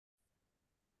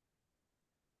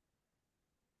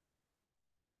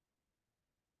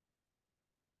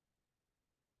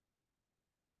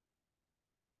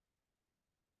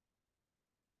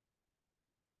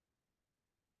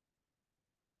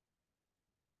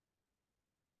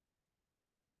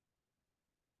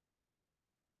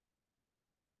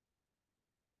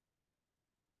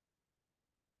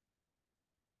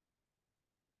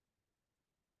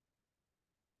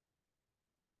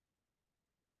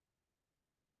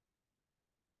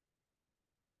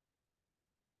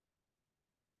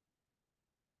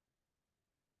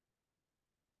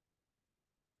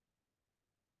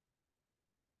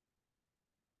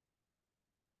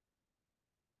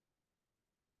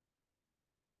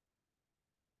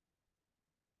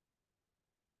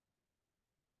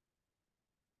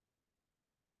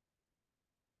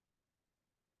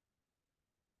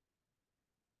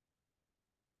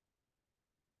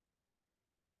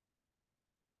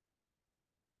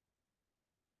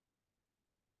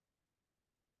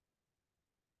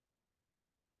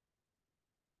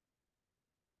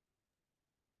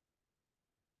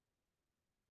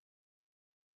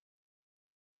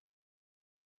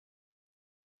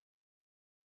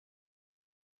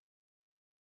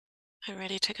Am I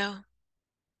ready to go?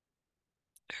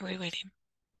 Are we waiting?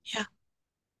 Yeah.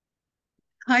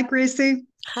 Hi, Gracie.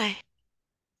 Hi.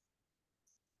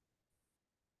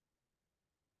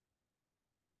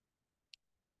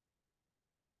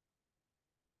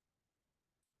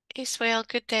 Iswael,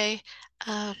 good day.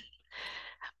 Uh,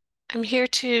 I'm here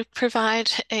to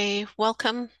provide a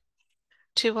welcome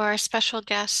to our special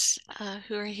guests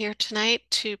who are here tonight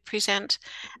to present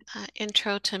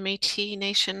Intro to Métis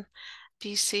Nation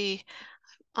BC,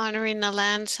 honoring the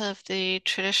lands of the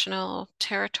traditional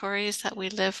territories that we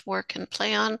live, work, and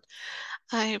play on.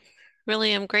 I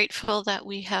really am grateful that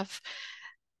we have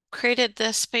created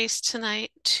this space tonight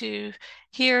to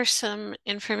hear some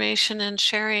information and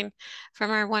sharing from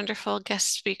our wonderful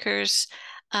guest speakers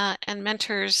and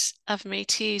mentors of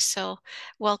Métis. So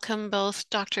welcome both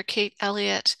Dr. Kate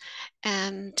Elliott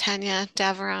and Tanya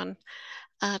Daveron.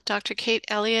 Dr. Kate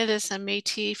Elliott is a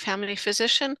Métis family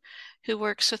physician who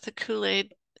works with the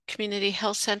Kool-Aid Community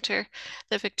Health Center,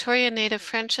 the Victoria Native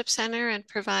Friendship Center, and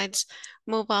provides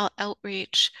mobile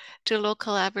outreach to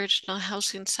local Aboriginal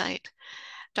housing site.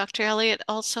 Dr. Elliott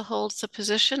also holds the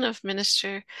position of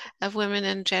Minister of Women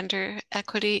and Gender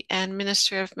Equity and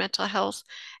Minister of Mental Health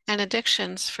and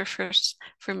Addictions for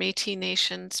Métis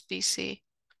Nations BC.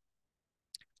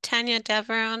 Tanya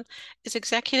Deveron is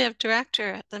Executive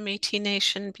Director at the Métis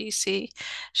Nation BC.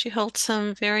 She holds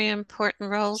some very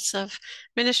important roles of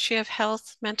Ministry of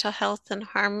Health, Mental Health and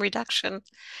Harm Reduction,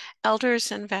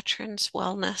 Elders and Veterans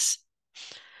Wellness.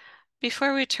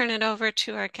 Before we turn it over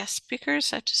to our guest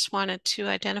speakers, I just wanted to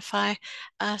identify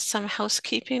some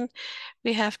housekeeping.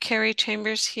 We have Carrie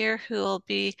Chambers here who will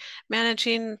be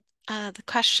managing the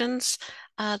questions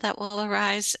that will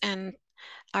arise, and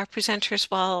our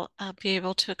presenters will be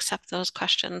able to accept those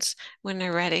questions when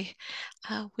they're ready.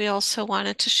 We also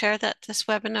wanted to share that this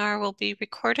webinar will be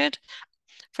recorded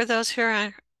for those who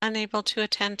are unable to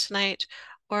attend tonight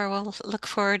or will look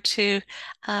forward to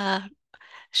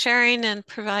sharing and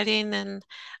providing and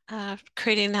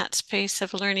creating that space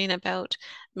of learning about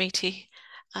Métis.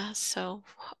 So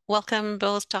welcome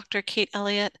both Dr. Kate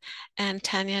Elliott and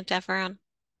Tanya Deveron.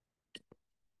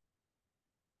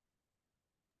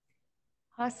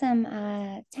 Awesome,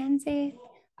 Tansy.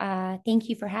 Thank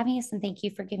you for having us and thank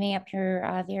you for giving up your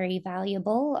very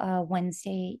valuable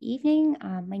Wednesday evening.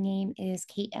 My name is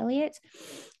Kate Elliott.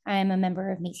 I'm a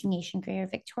member of Métis Nation Greater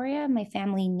Victoria. My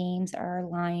family names are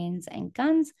Lions and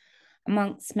Guns,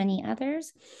 amongst many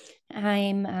others.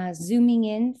 I'm zooming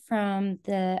in from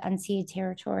the unceded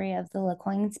territory of the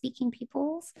Lekwungen speaking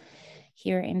peoples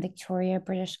here in Victoria,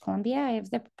 British Columbia. I have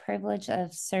the privilege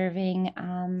of serving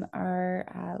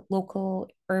our local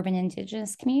urban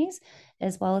Indigenous communities,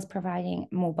 as well as providing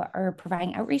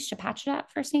outreach to Pacheedaht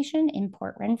First Nation in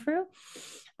Port Renfrew.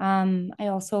 I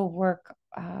also work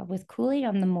with Kool-Aid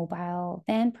on the mobile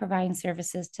van, providing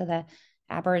services to the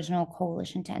Aboriginal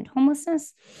Coalition to End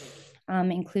Homelessness,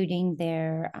 including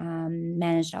their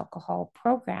managed alcohol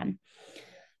program.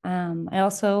 I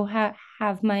also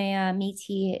have my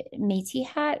Métis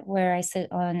hat, where I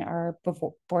sit on our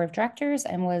board of directors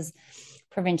and was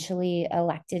provincially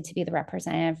elected to be the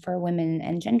representative for women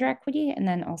and gender equity, and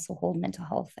then also hold mental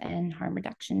health and harm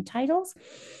reduction titles.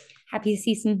 Happy to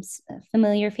see some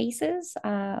familiar faces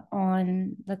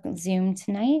on the Zoom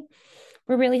tonight.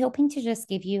 We're really hoping to just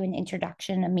give you an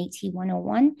introduction of Métis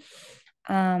 101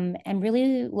 and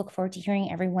really look forward to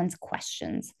hearing everyone's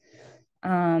questions,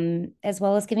 as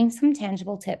well as giving some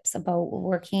tangible tips about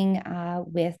working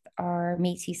with our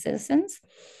Métis citizens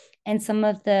and some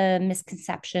of the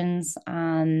misconceptions,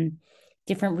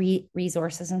 different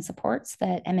resources and supports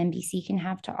that MNBC can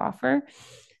have to offer,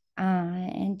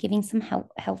 and giving some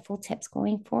helpful tips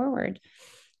going forward.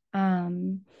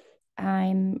 I'm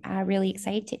really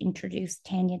excited to introduce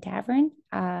Tanya Daveron.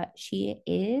 She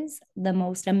is the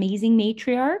most amazing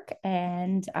matriarch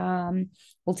and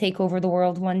will take over the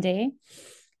world one day.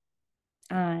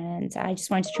 And I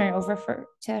just wanted to turn it over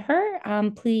to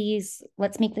her. Please,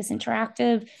 let's make this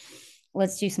interactive.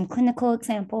 Let's do some clinical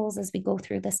examples as we go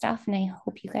through the stuff. And I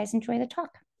hope you guys enjoy the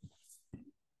talk.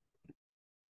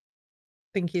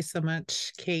 Thank you so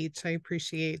much, Kate. I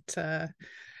appreciate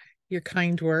your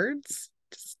kind words.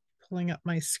 Just pulling up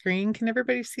my screen. Can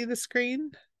everybody see the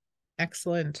screen?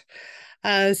 Excellent.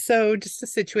 So just to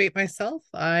situate myself,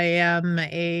 I am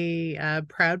a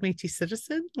proud Métis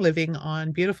citizen living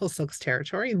on beautiful Silks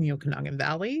territory in the Okanagan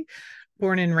Valley,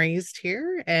 born and raised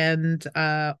here. And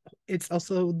it's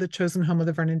also the chosen home of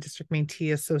the Vernon District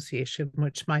Métis Association,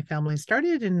 which my family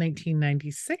started in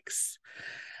 1996.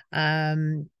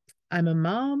 I'm a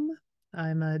mom,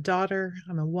 I'm a daughter,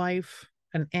 I'm a wife,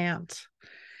 an aunt,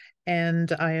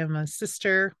 and I am a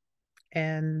sister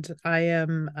and I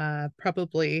am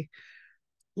probably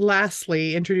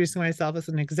lastly introducing myself as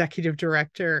an executive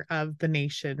director of the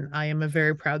nation. I am a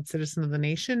very proud citizen of the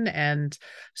nation and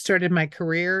started my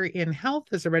career in health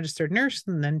as a registered nurse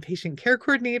and then patient care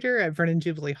coordinator at Vernon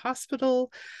Jubilee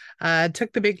Hospital.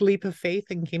 Took the big leap of faith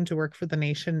and came to work for the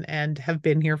nation and have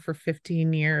been here for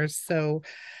 15 years. So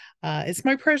it's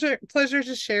my pleasure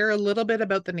to share a little bit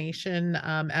about the nation.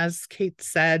 As Kate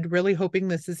said, really hoping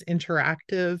this is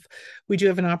interactive. We do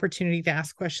have an opportunity to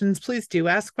ask questions. Please do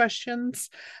ask questions.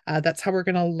 That's how we're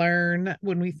going to learn.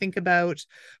 When we think about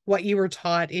what you were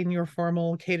taught in your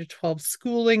formal K-12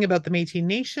 schooling about the Métis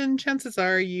Nation, chances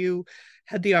are you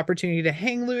had the opportunity to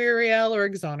hang Louis Riel or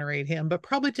exonerate him, but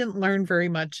probably didn't learn very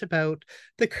much about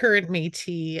the current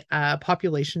Métis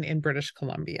population in British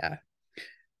Columbia.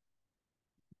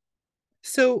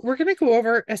 So we're going to go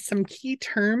over some key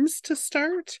terms to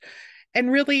start.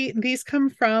 And really, these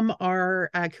come from our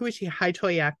Kuichi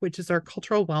Haitoyak, which is our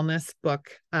cultural wellness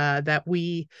book that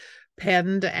we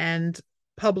penned and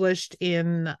published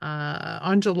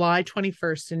on July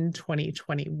 21st in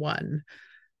 2021.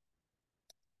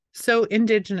 So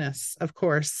Indigenous, of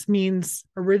course, means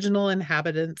original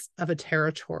inhabitants of a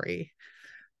territory.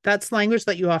 That's language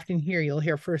that you often hear. You'll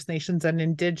hear First Nations and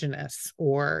Indigenous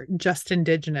or just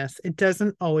Indigenous. It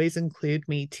doesn't always include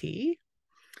Métis.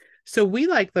 So we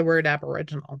like the word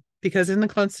Aboriginal because in the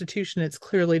Constitution, it's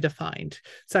clearly defined.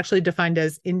 It's actually defined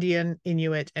as Indian,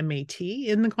 Inuit, and Métis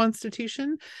in the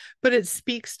Constitution, but it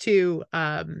speaks to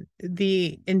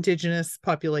the Indigenous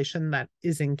population that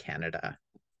is in Canada.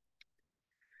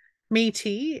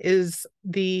 Métis is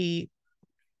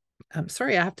I'm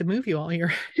sorry, I have to move you all.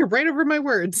 You're right over my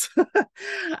words.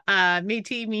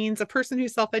 Métis means a person who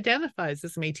self-identifies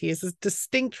as Métis, is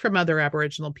distinct from other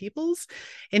Aboriginal peoples,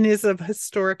 and is of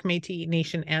historic Métis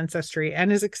Nation ancestry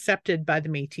and is accepted by the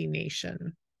Métis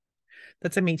Nation.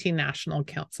 That's a Métis National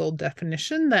Council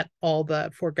definition that all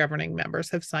the 4 governing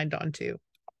members have signed on to.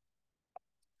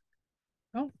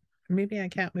 Oh, maybe I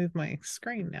can't move my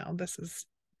screen now.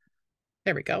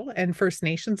 There we go. And First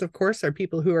Nations, of course, are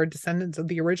people who are descendants of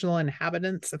the original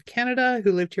inhabitants of Canada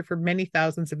who lived here for many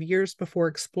thousands of years before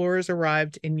explorers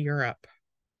arrived from Europe.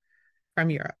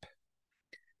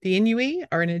 The Inuit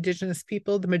are an Indigenous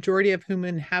people, the majority of whom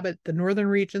inhabit the northern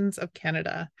regions of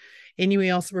Canada.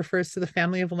 Inuit also refers to the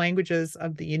family of languages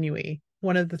of the Inuit,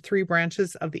 one of the 3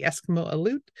 branches of the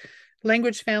Eskimo-Aleut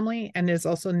language family, and is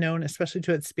also known, especially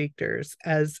to its speakers,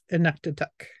 as Inuktitut.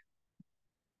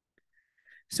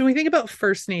 So when we think about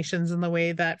First Nations and the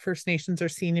way that First Nations are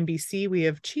seen in BC, we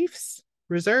have chiefs,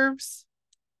 reserves,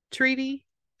 treaty,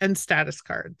 and status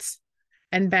cards,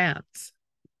 and bands.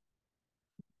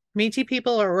 Métis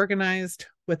people are organized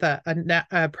with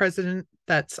a president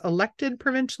that's elected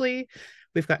provincially.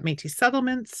 We've got Métis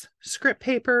settlements, script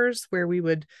papers, where we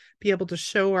would be able to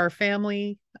show our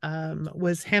family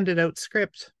was handed out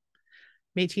script.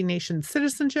 Métis Nation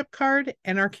citizenship card,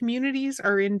 and our communities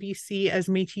are in BC as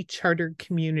Métis chartered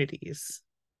communities.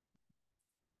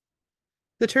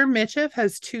 The term Michif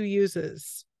has 2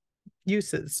 uses.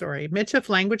 Michif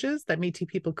languages that Métis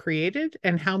people created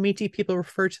and how Métis people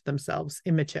refer to themselves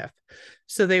in Michif.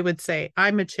 So they would say,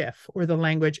 I'm Michif, or the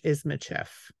language is Michif.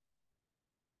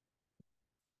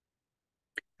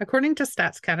 According to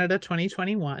Stats Canada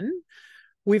 2021,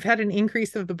 we've had an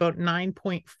increase of about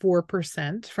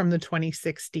 9.4% from the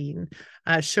 2016,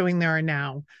 showing there are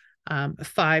now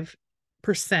 5%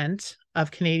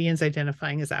 of Canadians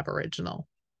identifying as Aboriginal.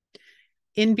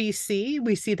 In BC,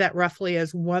 we see that roughly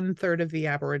as 1/3 of the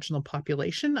Aboriginal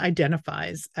population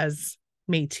identifies as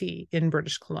Métis in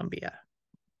British Columbia.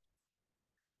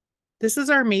 This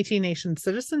is our Métis Nation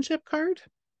citizenship card.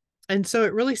 And so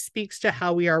it really speaks to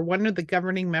how we are one of the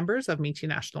governing members of Métis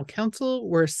National Council.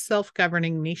 We're a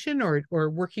self-governing nation or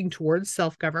working towards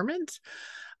self-government.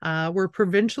 We're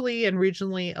provincially and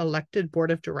regionally elected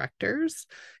board of directors.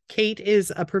 Kate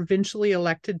is a provincially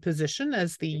elected position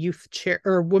as the youth chair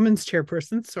or women's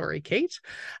chairperson. Sorry, Kate.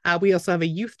 We also have a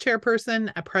youth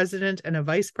chairperson, a president, and a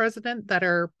vice president that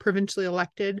are provincially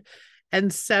elected,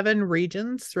 and 7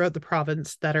 regions throughout the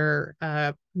province that are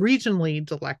regionally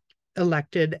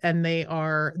elected, and they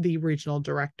are the regional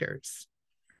directors.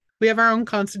 We have our own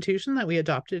constitution that we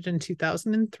adopted in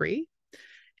 2003,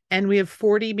 and we have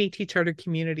 40 Métis charter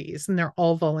communities, and they're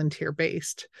all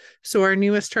volunteer-based. So our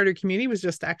newest charter community was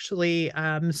just actually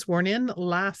sworn in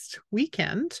last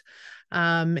weekend,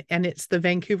 and it's the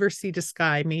Vancouver Sea to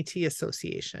Sky Métis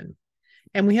Association.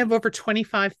 And we have over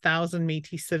 25,000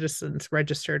 Métis citizens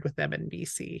registered with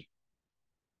MNBC.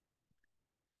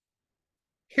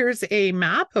 Here's a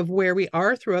map of where we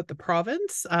are throughout the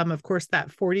province. Of course,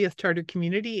 that 40th charter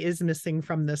community is missing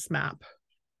from this map.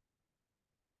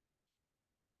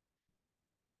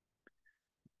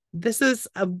 This is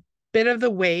a bit of the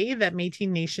way that Métis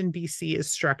Nation BC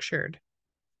is structured.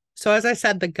 So as I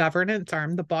said, the governance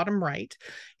arm, the bottom right,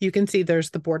 you can see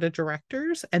there's the board of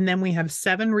directors, and then we have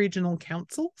 7 regional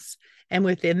councils, and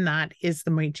within that is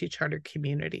the Métis charter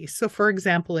community. So for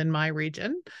example, in my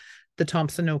region, the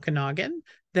Thompson Okanagan,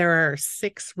 there are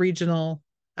 6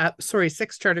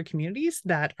 charter communities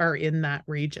that are in that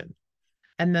region.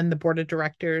 And then the board of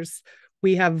directors,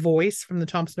 we have voice from the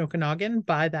Thompson Okanagan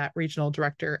by that regional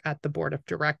director at the board of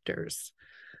directors.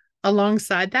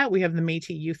 Alongside that, we have the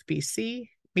Métis Youth BC,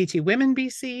 Métis Women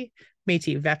BC,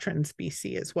 Métis Veterans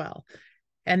BC as well.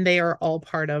 And they are all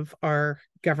part of our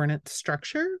governance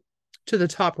structure. To the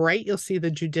top right, you'll see the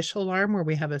judicial arm where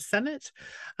we have a Senate,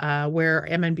 where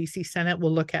MNBC Senate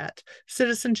will look at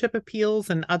citizenship appeals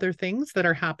and other things that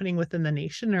are happening within the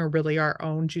nation, or really our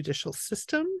own judicial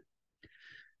system.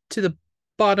 To the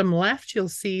bottom left, you'll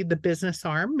see the business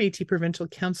arm, Métis Provincial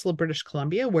Council of British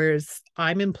Columbia, whereas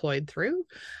I'm employed through.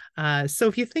 So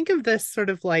if you think of this sort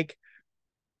of like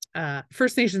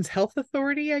First Nations Health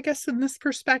Authority, I guess, in this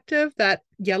perspective, that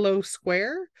yellow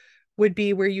square would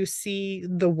be where you see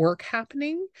the work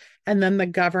happening. And then the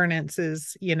governance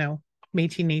is,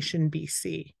 Métis Nation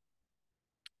BC.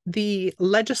 The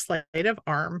legislative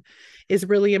arm is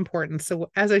really important. So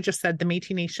as I just said, the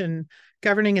Métis Nation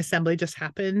Governing Assembly just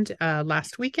happened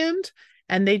last weekend,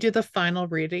 and they do the final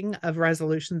reading of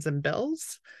resolutions and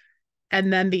bills.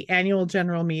 And then the annual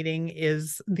general meeting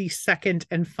is the second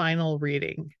and final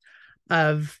reading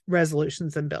of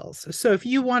resolutions and bills. So if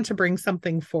you want to bring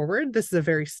something forward, this is a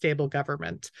very stable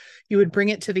government. You would bring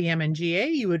it to the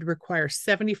MNGA. You would require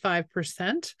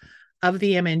 75% of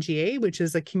the MNGA, which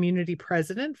is a community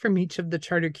president from each of the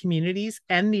charter communities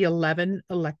and the 11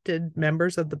 elected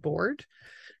members of the board.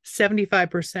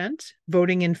 75%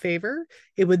 voting in favor.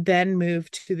 It would then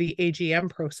move to the AGM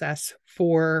process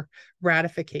for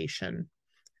ratification.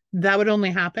 That would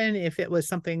only happen if it was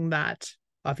something that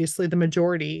obviously the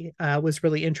majority was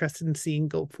really interested in seeing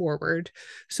go forward.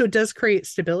 So it does create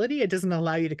stability. It doesn't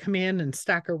allow you to come in and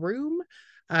stack a room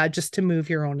just to move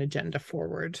your own agenda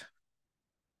forward.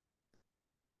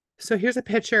 So here's a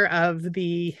picture of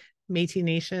the Métis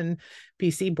Nation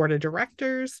BC Board of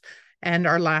Directors. And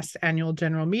our last annual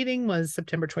general meeting was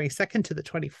September 22nd to the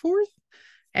 24th.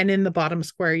 And in the bottom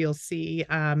square, you'll see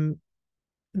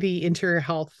the Interior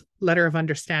Health Letter of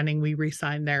Understanding we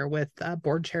re-signed there with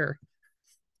Board Chair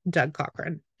Doug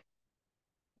Cochran.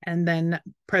 And then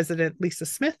President Lisa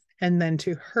Smith, and then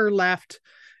to her left,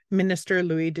 Minister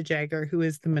Louis de Jager, who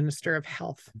is the Minister of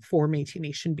Health for Métis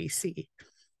Nation BC.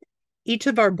 Each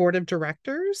of our board of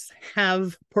directors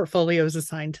have portfolios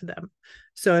assigned to them.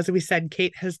 So as we said,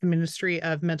 Kate has the Ministry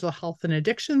of Mental Health and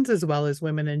Addictions, as well as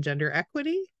Women and Gender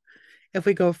Equity. If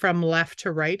we go from left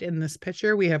to right in this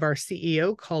picture, we have our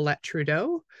CEO, Colette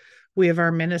Trudeau. We have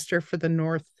our Minister for the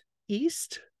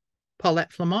Northeast,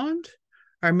 Paulette Flamond,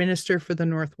 our Minister for the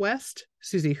Northwest,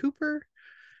 Susie Hooper.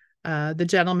 The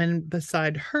gentleman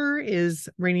beside her is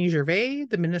Rainey Gervais,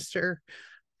 the Minister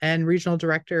and Regional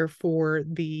Director for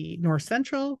the North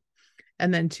Central.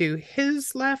 And then to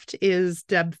his left is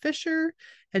Deb Fisher,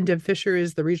 and Deb Fisher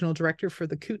is the Regional Director for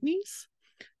the Kootenays.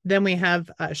 Then we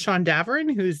have Sean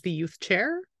Daverin, who's the Youth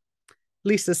Chair,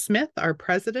 Lisa Smith, our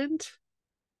President,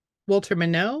 Walter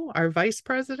Minot, our Vice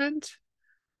President.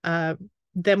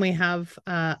 Then we have,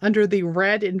 under the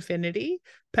red infinity,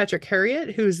 Patrick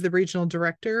Harriott, who's the Regional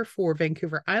Director for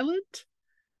Vancouver Island.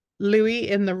 Louis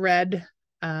in the red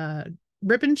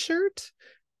ribbon shirt,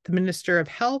 the Minister of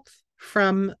Health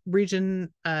from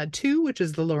Region 2, which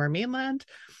is the Lower Mainland.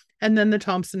 And then the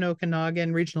Thompson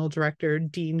Okanagan Regional Director,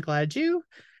 Dean Gladue.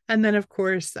 And then, of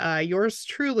course, yours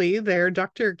truly there,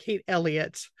 Dr. Kate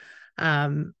Elliott,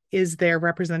 is there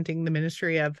representing the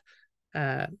Ministry of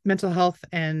Mental Health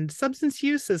and Substance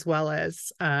Use, as well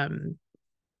as the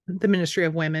Ministry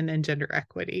of Women and Gender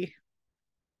Equity.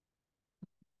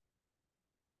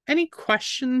 Any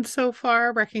questions so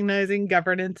far? Recognizing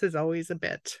governance is always a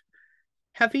bit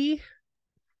heavy.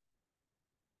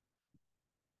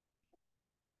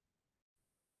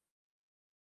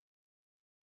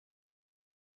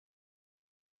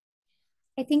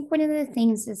 I think one of the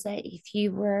things is that if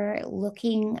you were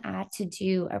looking to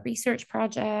do a research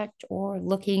project or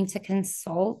looking to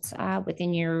consult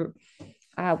within your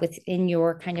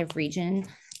kind of region,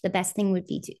 the best thing would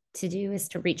be to do is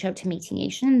to reach out to Métis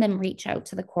Nation, then reach out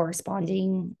to the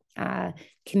corresponding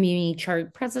community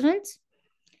chart president.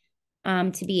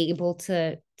 to be able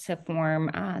to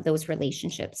form those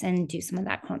relationships and do some of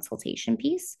that consultation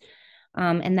piece.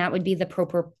 And that would be the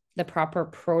proper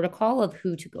protocol of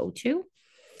who to go to.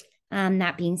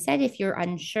 That being said, if you're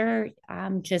unsure,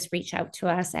 just reach out to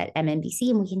us at MNBC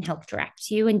and we can help direct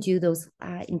you and do those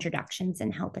introductions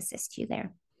and help assist you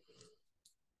there.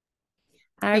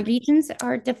 Regions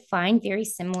are defined very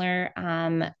similar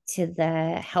to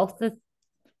the health of,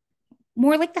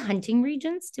 more like the hunting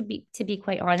regions, to be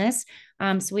quite honest.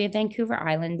 So we have Vancouver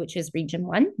Island, which is Region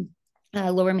 1.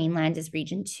 Lower Mainland is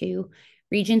Region 2.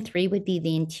 Region 3 would be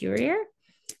the interior.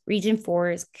 Region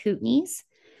 4 is Kootenays.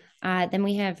 Then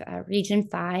we have Region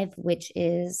 5, which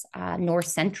is North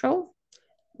Central.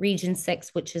 Region 6,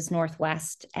 which is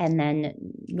Northwest. And then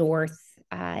North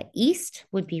East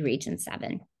would be Region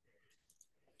 7.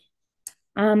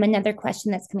 Another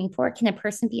question that's coming forward, can a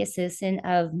person be a citizen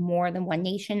of more than one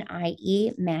nation,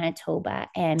 i.e. Manitoba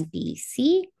and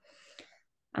BC?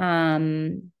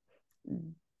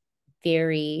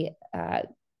 Very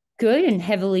good and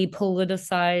heavily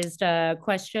politicized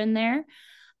question there.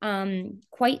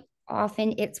 Quite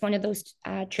often it's one of those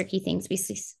tricky things. We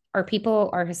see our people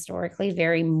are historically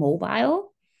very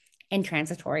mobile and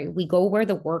transitory. We go where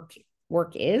the work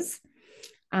is.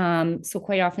 So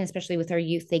quite often, especially with our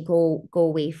youth, they go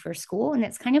away for school, and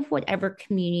it's kind of whatever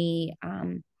community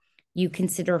you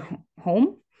consider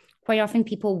home. Quite often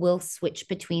people will switch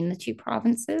between the two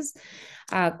provinces.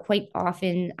 Quite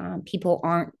often people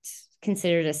aren't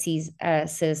considered a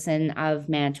citizen of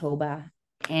Manitoba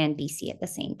and BC at the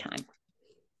same time.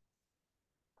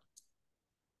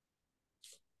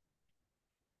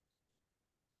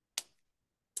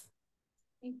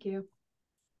 Thank you.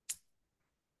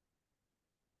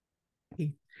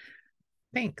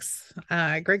 Thanks.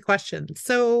 Great question.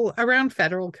 So around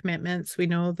federal commitments, we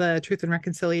know the Truth and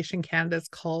Reconciliation Canada's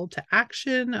call to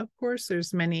action. Of course,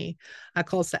 there's many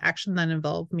calls to action that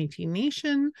involve Métis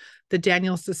Nation. The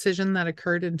Daniels decision that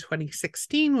occurred in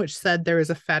 2016, which said there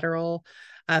is a federal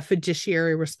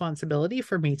fiduciary responsibility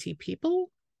for Métis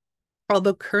people.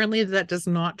 Although currently that does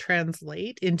not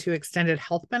translate into extended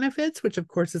health benefits, which of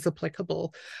course is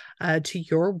applicable to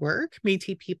your work.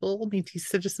 Métis people, Métis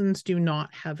citizens do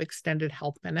not have extended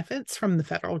health benefits from the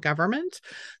federal government.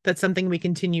 That's something we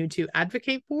continue to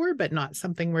advocate for, but not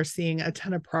something we're seeing a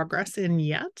ton of progress in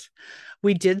yet.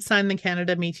 We did sign the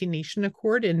Canada Métis Nation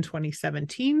Accord in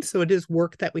 2017, so it is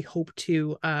work that we hope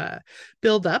to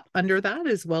build up under that,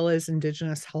 as well as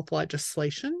Indigenous health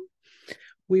legislation.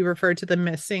 We refer to the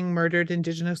Missing Murdered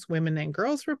Indigenous Women and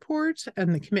Girls report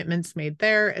and the commitments made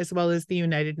there, as well as the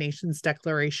United Nations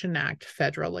Declaration Act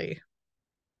federally.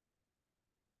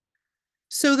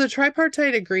 So the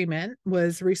tripartite agreement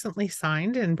was recently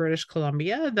signed in British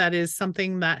Columbia. That is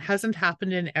something that hasn't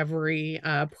happened in every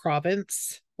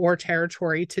province or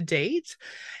territory to date.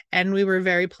 And we were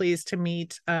very pleased to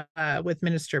meet with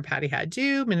Minister Patty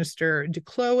Hadou, Minister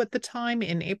Duclos at the time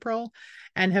in April,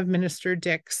 and have Minister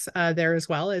Dix there as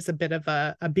well as a bit of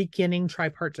a beginning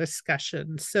tripartite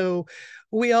discussion. So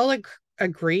we all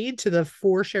agreed to the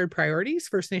 4 shared priorities.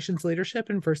 First Nations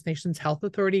leadership and First Nations Health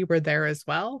Authority were there as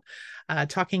well,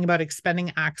 talking about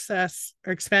expanding access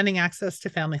to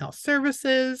family health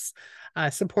services,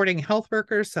 supporting health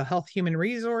workers, so health human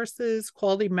resources,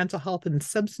 quality mental health and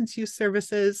substance use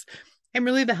services, and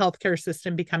really the healthcare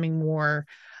system becoming more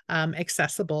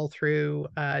accessible through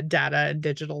data and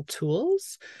digital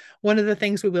tools. One of the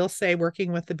things we will say,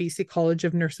 working with the BC College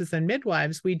of Nurses and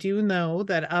Midwives, we do know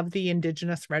that of the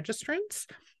Indigenous registrants,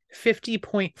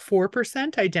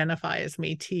 50.4% identify as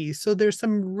Métis. So there's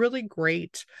some really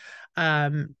great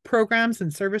programs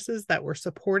and services that we're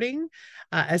supporting.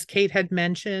 As Kate had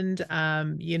mentioned,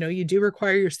 you do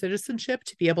require your citizenship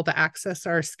to be able to access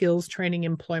our skills training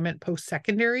employment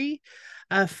post-secondary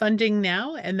funding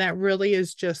now. And that really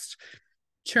is just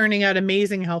churning out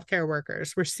amazing healthcare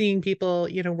workers. We're seeing people,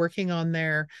 working on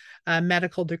their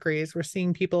medical degrees. We're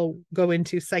seeing people go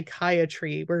into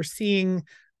psychiatry. We're seeing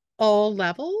all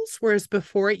levels, whereas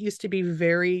before it used to be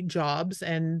very jobs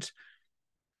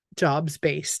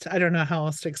based. I don't know how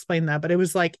else to explain that, but it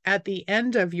was like at the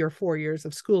end of your 4 years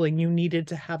of schooling, you needed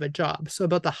to have a job. So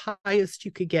about the highest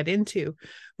you could get into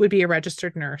would be a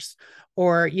registered nurse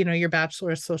or, your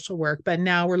bachelor of social work. But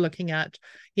now we're looking at,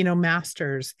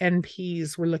 masters,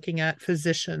 NPs, we're looking at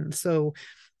physicians. So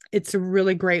it's a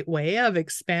really great way of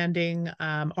expanding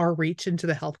our reach into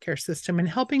the healthcare system and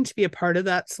helping to be a part of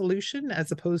that solution,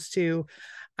 as opposed to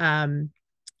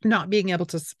not being able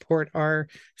to support our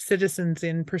citizens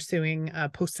in pursuing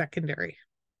post-secondary.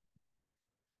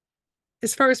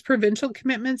 As far as provincial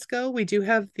commitments go, we do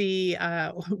have the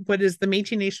what is the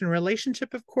Métis Nation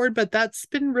Relationship Accord, but that's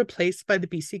been replaced by the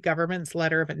BC government's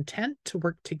letter of intent to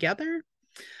work together.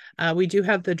 We do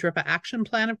have the DRIPA action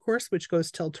plan, of course, which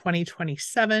goes till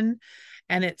 2027,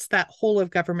 and it's that whole of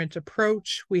government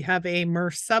approach. We have a MER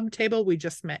sub-table. We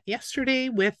just met yesterday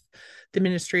with the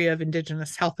Ministry of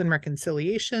Indigenous Health and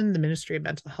Reconciliation, the Ministry of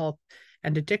Mental Health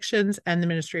and Addictions, and the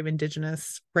Ministry of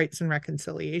Indigenous Rights and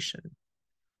Reconciliation.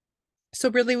 So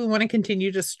really, we want to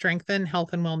continue to strengthen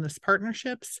health and wellness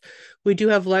partnerships. We do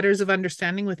have letters of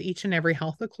understanding with each and every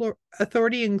health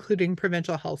authority, including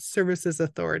Provincial Health Services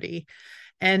Authority.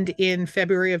 And in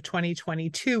February of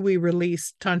 2022, we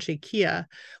released Tanche Kia,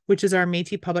 which is our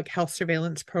Métis Public Health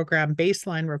Surveillance Program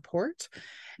baseline report.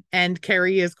 And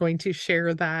Carrie is going to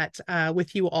share that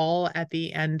with you all at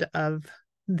the end of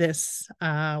this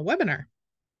webinar.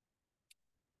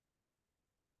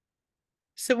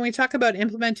 So when we talk about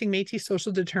implementing Métis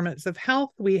social determinants of health,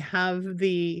 we have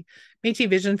the Métis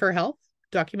Vision for Health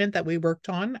document that we worked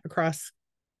on across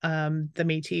the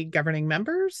Métis governing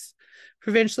members.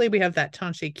 Provincially, we have that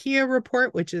Tanche Kia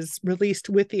report, which is released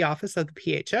with the Office of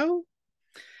the PHO.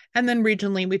 And then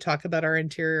regionally, we talk about our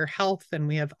interior health, and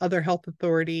we have other health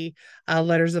authority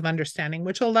letters of understanding,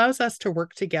 which allows us to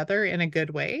work together in a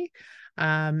good way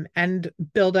and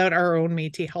build out our own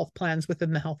Métis health plans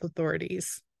within the health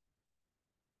authorities.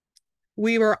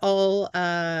 We were all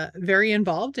very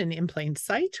involved in Plain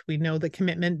Sight. We know the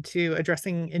commitment to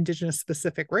addressing Indigenous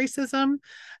specific racism.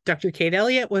 Dr. Kate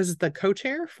Elliott was the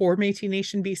co-chair for Métis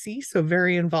Nation BC, so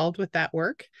very involved with that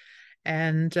work.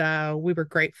 And we were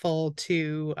grateful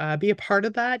to be a part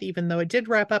of that, even though it did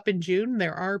wrap up in June.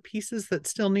 There are pieces that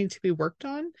still need to be worked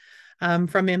on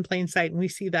from In Plain Sight, and we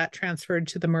see that transferred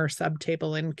to the MER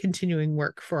sub-table in continuing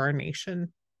work for our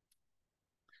nation.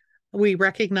 We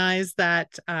recognize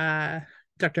that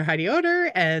Dr. Heidi Oder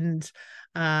and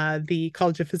the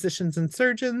College of Physicians and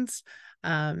Surgeons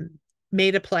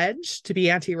made a pledge to be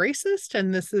anti-racist,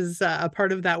 and this is a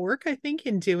part of that work, I think,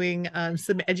 in doing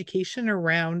some education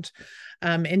around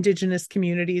Indigenous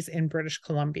communities in British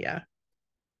Columbia.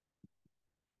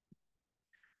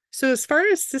 So as far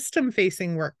as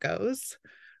system-facing work goes,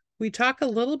 we talk a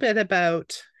little bit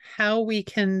about how we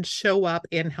can show up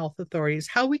in health authorities,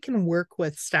 how we can work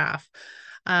with staff.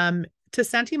 Tasanti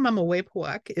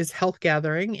Mamawepawak is health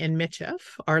gathering in Michif,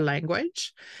 our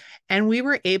language. And we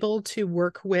were able to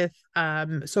work with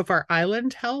so far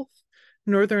Island Health,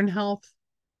 Northern Health,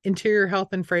 Interior Health,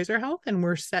 and Fraser Health. And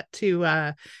we're set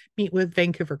to meet with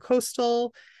Vancouver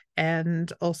Coastal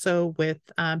and also with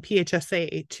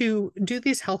PHSA to do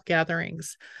these health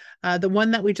gatherings. The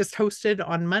one that we just hosted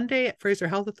on Monday at Fraser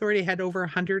Health Authority had over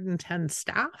 110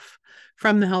 staff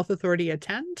from the health authority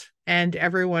attend, and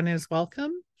everyone is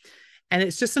welcome. And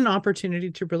it's just an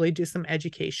opportunity to really do some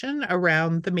education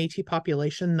around the Métis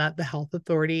population that the health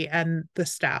authority and the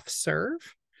staff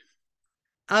serve.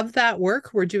 Of that work,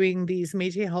 we're doing these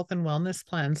Métis health and wellness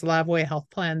plans, Lavway health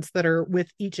plans that are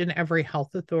with each and every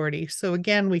health authority. So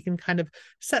again, we can kind of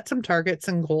set some targets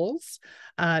and goals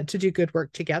to do good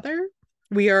work together.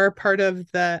 We are part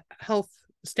of the Health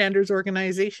Standards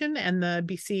Organization and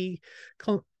the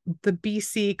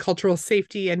BC Cultural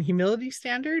Safety and Humility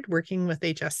Standard, working with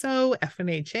HSO,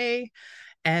 FNHA,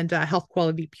 and Health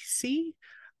Quality BC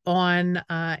on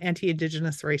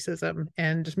anti-Indigenous racism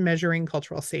and measuring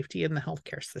cultural safety in the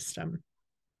healthcare system.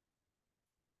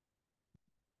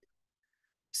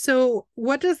 So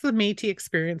what does the Métis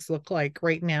experience look like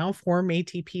right now for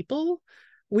Métis people?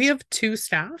 We have 2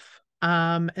 staff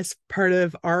as part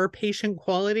of our patient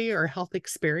quality or health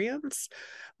experience.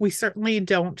 We certainly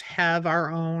don't have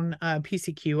our own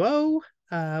PCQO,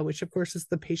 which of course is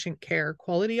the Patient Care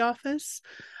Quality Office.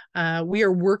 We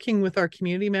are working with our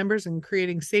community members and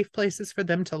creating safe places for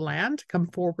them to land, to come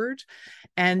forward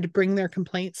and bring their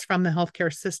complaints from the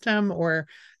healthcare system or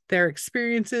their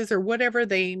experiences or whatever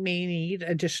they may need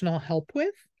additional help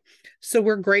with. So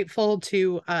we're grateful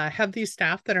to have these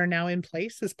staff that are now in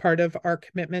place as part of our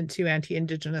commitment to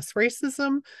anti-Indigenous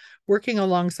racism, working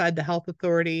alongside the health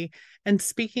authority and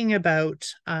speaking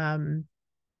about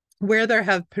where there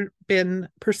have been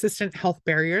persistent health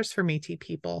barriers for Métis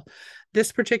people.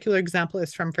 This particular example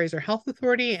is from Fraser Health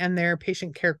Authority and their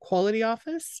Patient Care Quality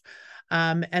Office,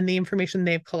 and the information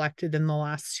they've collected in the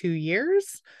last 2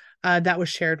 years that was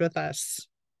shared with us.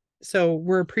 So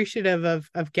we're appreciative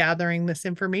of gathering this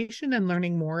information and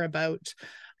learning more about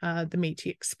the Métis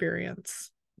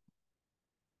experience.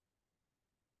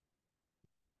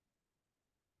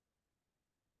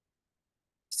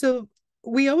 So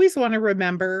we always want to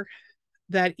remember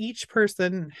that each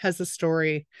person has a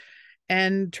story,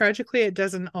 and tragically, it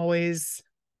doesn't always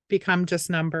become just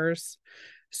numbers.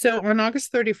 So on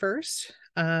August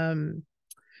 31st,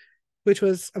 which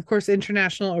was, of course,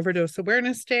 International Overdose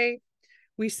Awareness Day,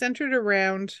 we centered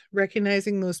around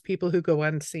recognizing those people who go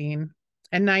unseen.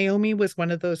 And Naomi was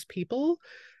one of those people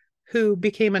who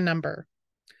became a number.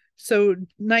 So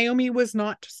Naomi was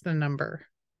not just a number.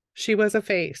 She was a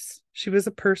face. She was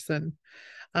a person.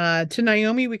 To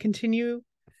Naomi, we continue,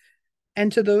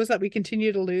 and to those that we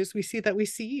continue to lose, we see that we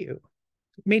see you.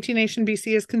 Métis Nation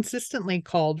BC has consistently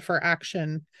called for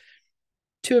action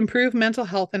to improve mental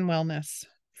health and wellness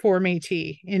for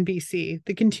Métis in BC.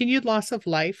 The continued loss of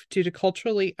life due to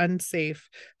culturally unsafe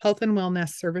health and wellness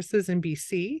services in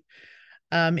BC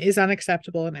is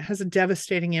unacceptable, and it has a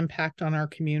devastating impact on our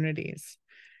communities.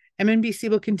 MNBC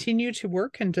will continue to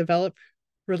work and develop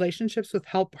relationships with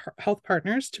health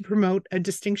partners to promote a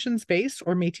distinctions-based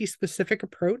or Métis-specific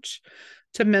approach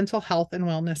to mental health and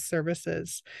wellness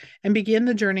services and begin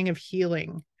the journey of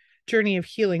healing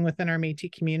within our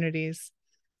Métis communities.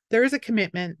 There is a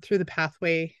commitment through the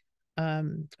pathway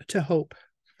to hope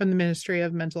from the Ministry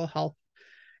of Mental Health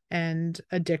and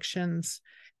Addictions.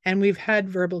 And we've had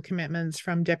verbal commitments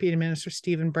from Deputy Minister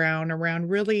Stephen Brown around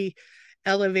really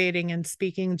elevating and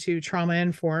speaking to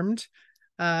trauma-informed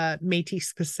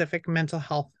Métis-specific mental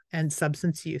health and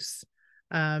substance use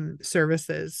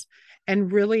services,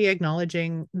 and really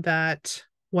acknowledging that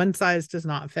one size does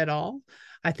not fit all.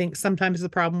 I think sometimes the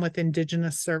problem with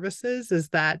Indigenous services is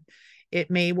that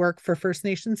it may work for First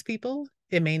Nations people.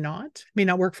 It may not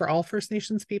work for all First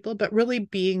Nations people, but really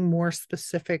being more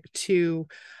specific to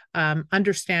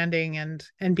understanding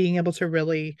and being able to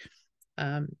really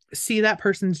see that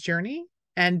person's journey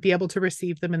and be able to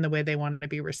receive them in the way they want to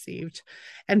be received.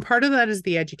 And part of that is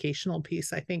the educational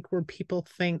piece, I think, where people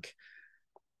think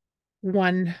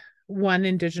one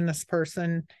Indigenous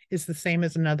person is the same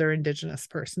as another Indigenous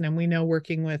person. And we know,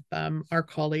 working with our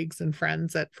colleagues and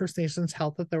friends at First Nations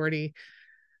Health Authority,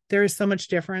 there is so much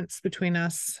difference between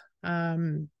us.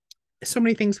 So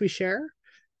many things we share,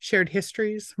 shared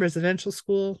histories, residential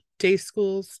school, day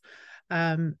schools,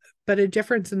 but a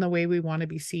difference in the way we want to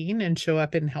be seen and show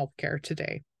up in healthcare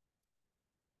today.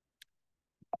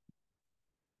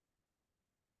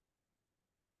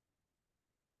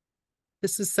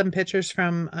 This is some pictures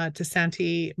from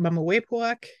Tasanti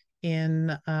Mamawepuak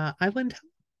in Island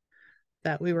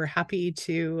that we were happy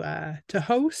to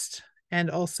host. And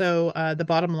also the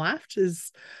bottom left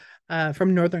is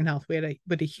from Northern Health. We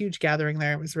had a huge gathering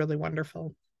there. It was really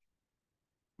wonderful.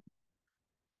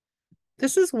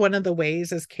 This is one of the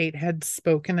ways, as Kate had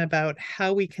spoken about,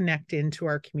 how we connect into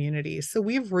our communities. So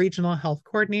we have regional health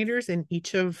coordinators in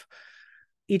each of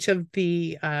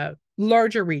the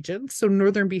larger regions. So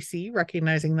Northern BC,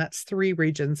 recognizing that's 3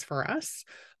 regions for us: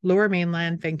 Lower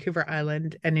Mainland, Vancouver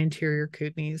Island, and Interior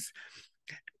Kootenays.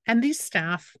 And these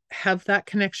staff have that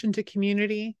connection to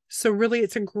community. So really,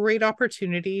 it's a great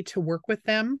opportunity to work with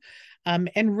them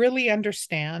and really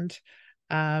understand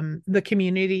the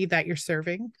community that you're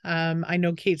serving. I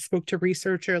know Kate spoke to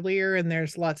research earlier, and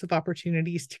there's lots of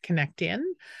opportunities to connect in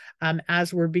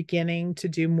as we're beginning to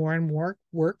do more and more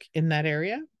work in that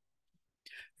area.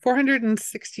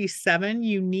 467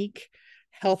 unique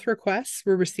health requests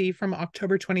were received from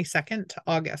October 22nd to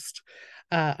August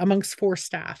amongst 4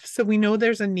 staff. So we know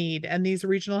there's a need, and these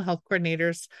regional health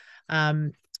coordinators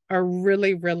are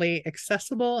really, really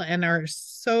accessible and are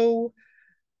so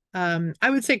I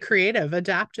would say creative,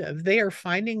 adaptive. They are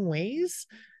finding ways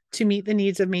to meet the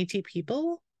needs of Métis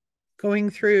people, going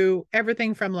through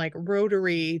everything from like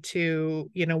Rotary to,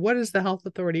 what does the health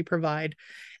authority provide,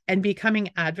 and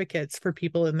becoming advocates for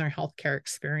people in their healthcare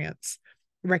experience.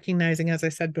 Recognizing, as I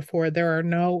said before, there are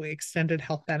no extended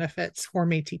health benefits for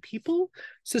Métis people.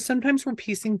 So sometimes we're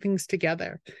piecing things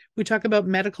together. We talk about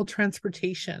medical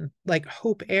transportation, like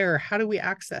Hope Air. How do we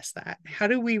access that? How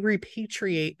do we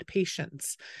repatriate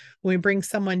patients? When we bring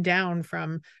someone down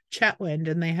from Chetwynd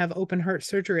and they have open heart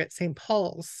surgery at St.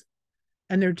 Paul's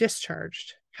and they're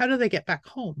discharged, how do they get back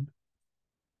home?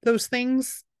 Those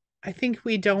things, I think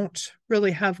we don't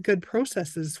really have good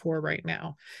processes for right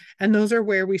now. And those are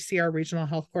where we see our regional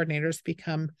health coordinators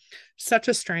become such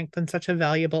a strength and such a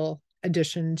valuable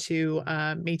addition to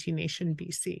Métis Nation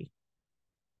BC.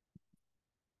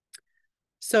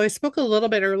 So I spoke a little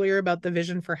bit earlier about the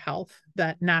Vision for Health,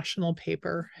 that national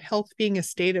paper, health being a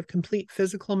state of complete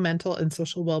physical, mental, and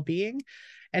social well-being,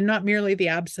 and not merely the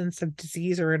absence of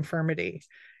disease or infirmity.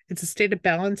 It's a state of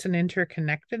balance and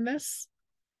interconnectedness,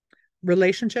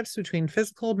 relationships between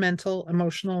physical, mental,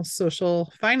 emotional,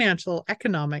 social, financial,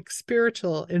 economic,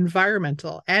 spiritual,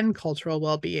 environmental, and cultural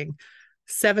well-being.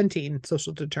 17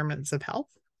 social determinants of health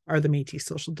are the Métis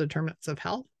social determinants of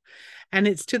health. And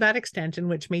it's to that extent in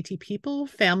which Métis people,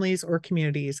 families, or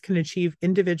communities can achieve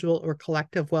individual or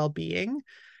collective well-being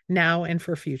now and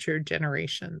for future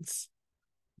generations.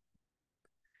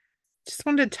 Just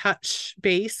wanted to touch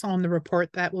base on the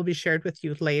report that will be shared with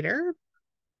you later.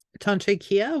 Tanche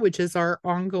Kia, which is our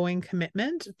ongoing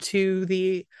commitment to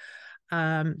the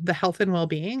health and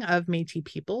well-being of Métis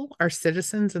people, our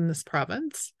citizens in this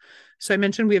province. So I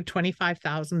mentioned we have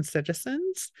 25,000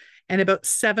 citizens, and about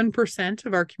 7%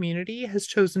 of our community has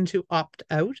chosen to opt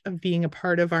out of being a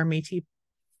part of our Métis,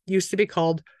 used to be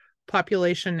called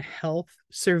population health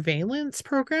surveillance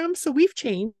program. So we've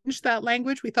changed that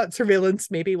language. We thought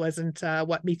surveillance maybe wasn't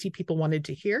what Métis people wanted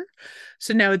to hear.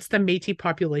 So now it's the Métis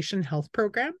population health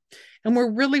program. And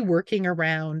we're really working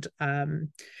around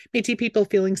Métis people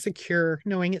feeling secure,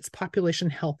 knowing it's population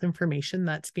health information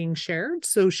that's being shared.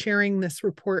 So sharing this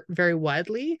report very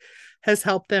widely has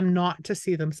helped them not to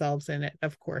see themselves in it,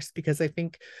 of course, because I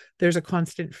think there's a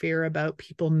constant fear about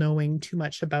people knowing too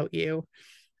much about you.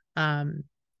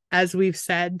 As we've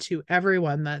said to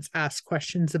everyone that's asked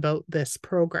questions about this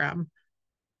program,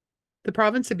 the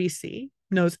province of BC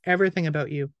knows everything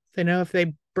about you. They know if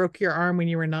they broke your arm when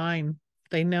you were 9.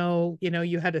 They know,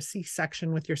 you had a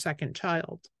C-section with your second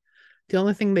child. The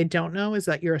only thing they don't know is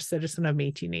that you're a citizen of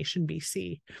Métis Nation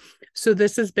BC. So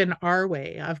this has been our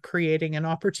way of creating an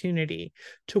opportunity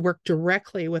to work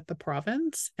directly with the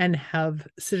province and have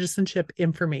citizenship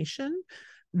information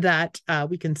that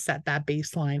we can set that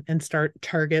baseline and start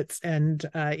targets and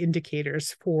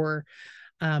indicators for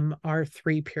our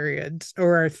 3 periods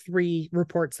or our 3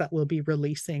 reports that we'll be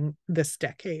releasing this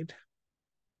decade.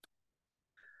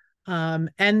 And,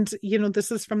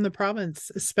 this is from the province,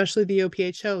 especially the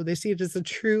OPHO. They see it as a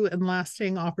true and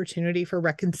lasting opportunity for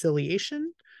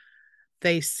reconciliation.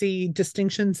 They see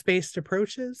distinctions-based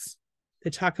approaches. They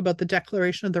talk about the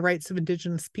Declaration of the Rights of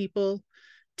Indigenous People,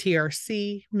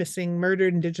 TRC, Missing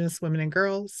Murdered Indigenous Women and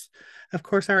Girls, of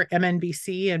course, our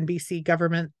MNBC and BC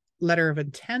Government Letter of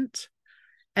Intent,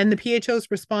 and the PHO's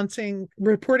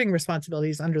reporting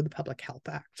responsibilities under the Public Health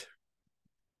Act.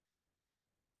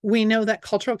 We know that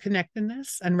cultural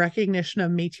connectedness and recognition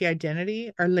of Métis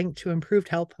identity are linked to improved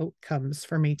health outcomes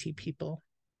for Métis people.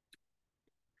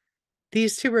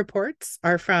 These 2 reports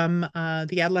are from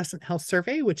the Adolescent Health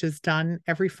Survey, which is done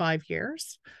every 5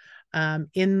 years.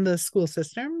 In the school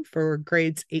system for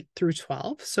grades 8 through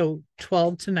 12. So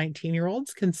 12 to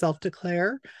 19-year-olds can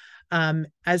self-declare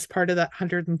as part of that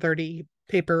 130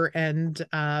 paper and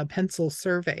pencil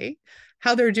survey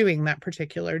how they're doing that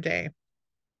particular day.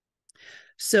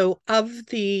 So of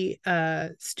the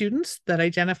students that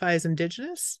identify as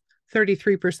Indigenous,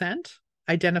 33%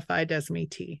 identified as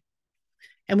Métis.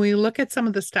 And when we look at some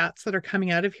of the stats that are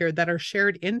coming out of here that are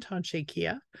shared in Tanche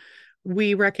Kia,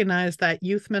 we recognize that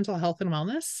youth mental health and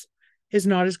wellness is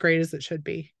not as great as it should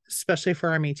be, especially for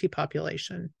our Métis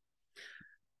population.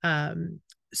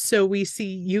 So we see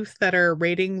youth that are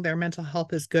rating their mental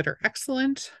health as good or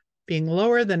excellent, being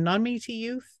lower than non-Métis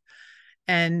youth,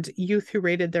 and youth who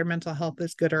rated their mental health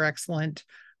as good or excellent,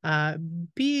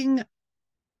 being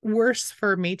worse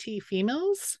for Métis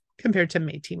females compared to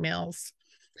Métis males.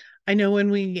 I know when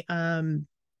we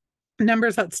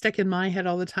numbers that stick in my head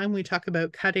all the time, we talk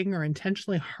about cutting or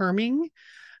intentionally harming.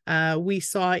 We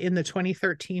saw in the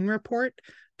 2013 report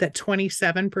that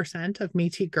 27% of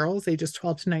Métis girls ages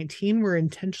 12 to 19 were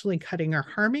intentionally cutting or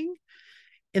harming.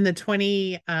 In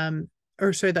the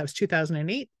that was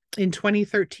 2008. In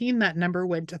 2013, that number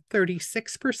went to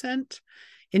 36%.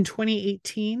 In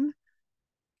 2018,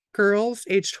 girls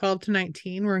aged 12 to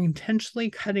 19 were intentionally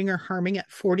cutting or harming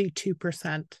at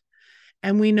 42%.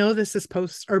 And we know this is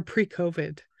post or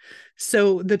pre-COVID.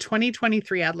 So the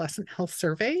 2023 Adolescent Health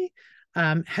Survey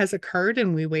has occurred,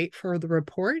 and we wait for the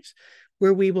report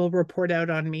where we will report out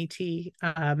on Métis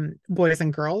boys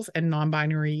and girls and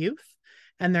non-binary youth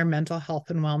and their mental health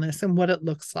and wellness and what it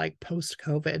looks like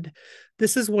post-COVID.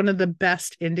 This is one of the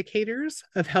best indicators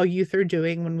of how youth are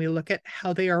doing when we look at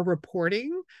how they are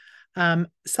reporting,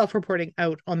 self-reporting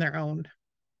out on their own.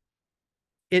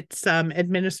 It's has been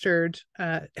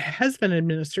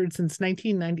administered since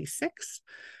 1996,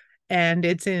 and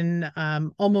it's in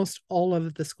almost all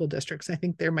of the school districts. I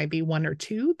think there might be 1 or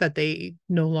 2 that they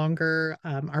no longer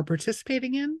are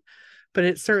participating in, but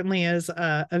it certainly is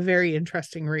a very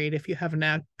interesting read if you have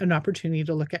an opportunity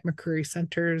to look at McCreary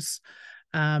Center's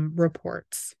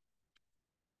reports.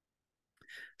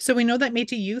 So we know that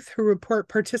Métis youth who report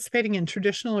participating in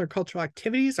traditional or cultural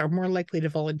activities are more likely to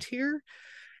volunteer,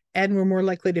 and we're more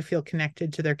likely to feel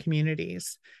connected to their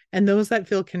communities. And those that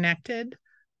feel connected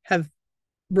have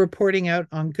reporting out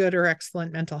on good or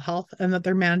excellent mental health and that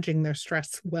they're managing their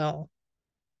stress well.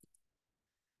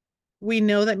 We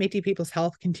know that Métis people's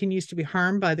health continues to be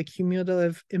harmed by the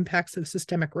cumulative impacts of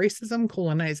systemic racism,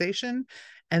 colonization,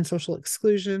 and social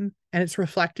exclusion, and it's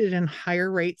reflected in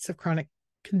higher rates of chronic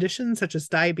conditions such as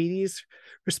diabetes,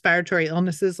 respiratory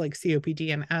illnesses like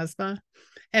COPD and asthma,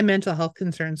 and mental health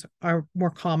concerns are more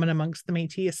common amongst the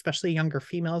Métis, especially younger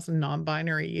females and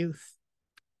non-binary youth.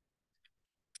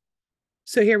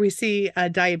 So here we see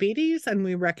diabetes, and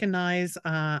we recognize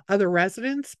other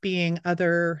residents being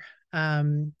other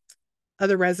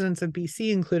residents of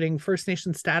BC, including First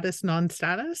Nation status,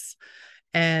 non-status,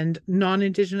 and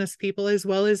non-Indigenous people, as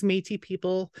well as Métis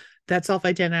people that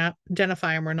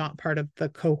self-identify and were not part of the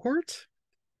cohort.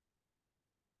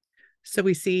 So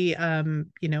we see,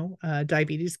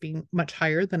 diabetes being much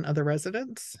higher than other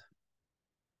residents.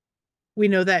 We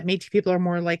know that Métis people are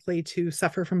more likely to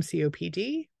suffer from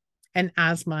COPD, and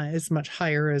asthma is much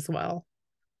higher as well.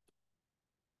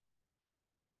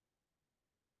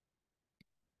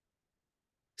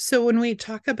 So when we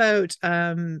talk about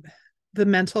the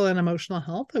mental and emotional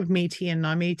health of Métis and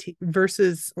non-Métis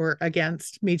versus or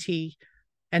against Métis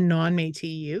and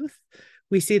non-Métis youth,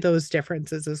 we see those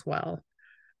differences as well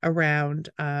around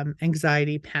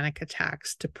anxiety, panic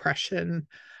attacks, depression,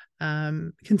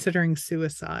 considering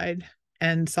suicide,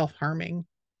 and self-harming.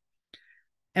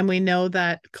 And we know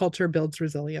that culture builds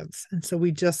resilience. And so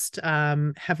we just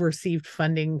have received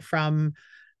funding from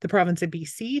the province of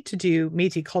BC to do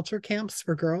Métis culture camps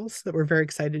for girls that we're very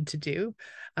excited to do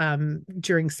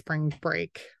during spring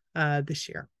break this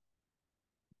year,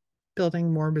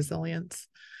 building more resilience.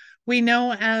 We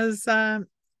know as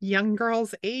young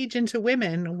girls age into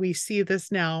women, we see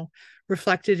this now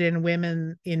reflected in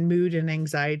women in mood and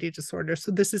anxiety disorder.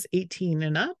 So this is 18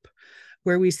 and up,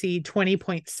 where we see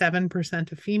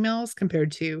 20.7% of females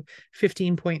compared to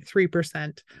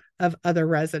 15.3% of other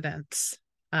residents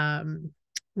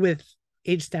with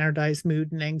age standardized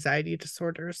mood and anxiety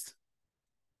disorders.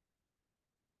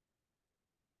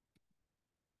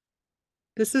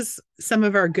 This is some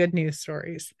of our good news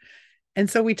stories. And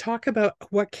so we talk about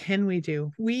what can we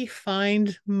do? We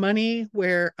find money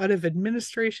where out of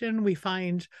administration, we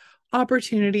find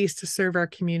opportunities to serve our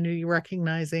community,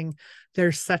 recognizing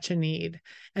there's such a need.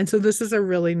 And so this is a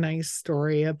really nice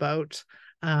story about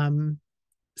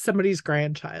somebody's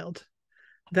grandchild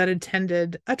that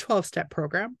attended a 12-step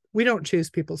program. We don't choose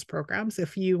people's programs.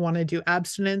 If you want to do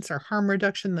abstinence or harm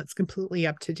reduction, that's completely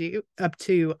up to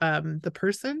the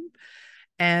person.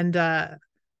 And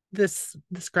this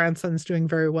grandson's doing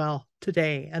very well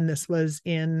today, and this was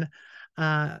in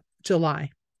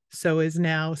July, so is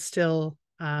now still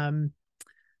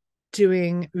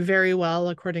doing very well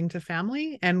according to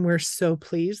family, and we're so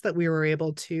pleased that we were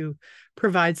able to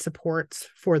provide supports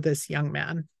for this young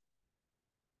man.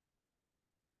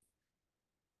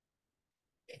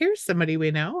 Here's somebody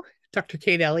we know, Dr.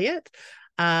 Kate Elliott.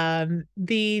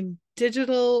 The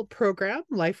digital program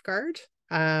Lifeguard,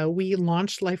 we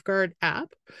launched Lifeguard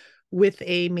app with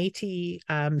a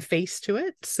Métis face to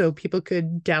it, so people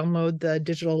could download the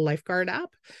digital Lifeguard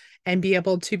app and be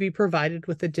able to be provided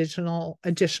with additional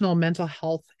mental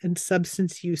health and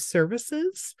substance use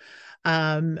services,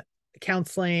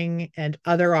 counseling, and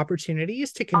other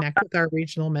opportunities to connect with our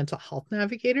regional mental health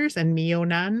navigators and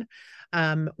Mionan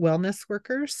wellness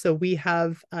workers. So we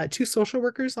have 2 social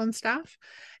workers on staff,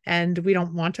 and we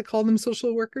don't want to call them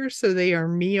social workers, so they are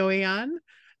Mioyan,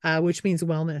 which means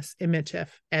wellness in Michif.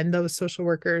 And those social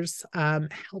workers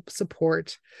help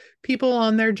support people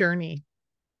on their journey.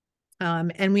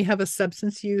 And we have a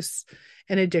substance use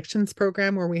and addictions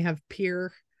program where we have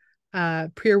peer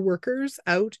workers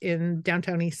out in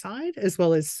downtown Eastside, as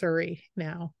well as Surrey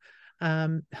now,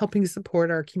 helping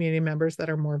support our community members that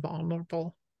are more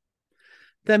vulnerable.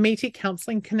 The Métis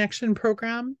Counseling Connection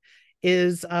program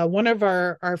is one of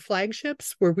our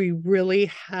flagships, where we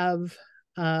really have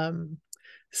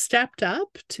stepped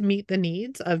up to meet the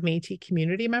needs of Métis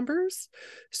community members.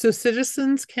 So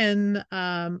citizens can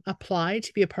apply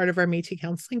to be a part of our Métis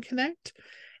Counseling Connect,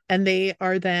 and they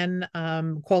are then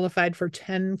qualified for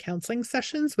 10 counseling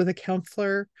sessions with a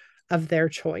counselor of their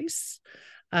choice,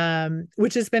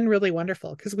 which has been really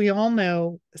wonderful, because we all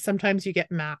know sometimes you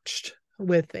get matched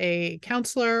with a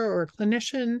counselor or a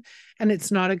clinician and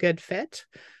it's not a good fit.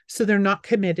 So they're not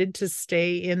committed to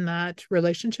stay in that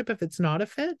relationship if it's not a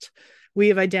fit. We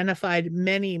have identified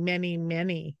many, many,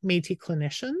 many Métis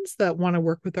clinicians that want to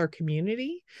work with our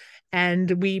community,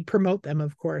 and we promote them,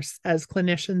 of course, as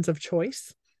clinicians of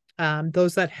choice.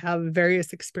 Those that have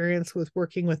various experience with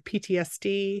working with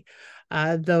PTSD,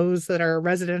 those that are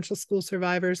residential school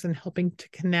survivors and helping to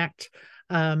connect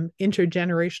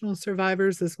intergenerational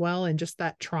survivors as well, and just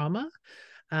that trauma.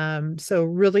 So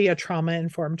really a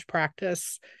trauma-informed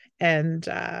practice. and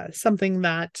something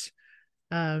that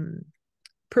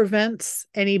prevents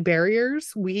any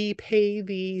barriers. We pay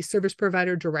the service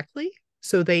provider directly,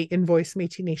 so they invoice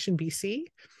Métis Nation BC.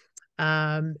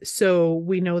 So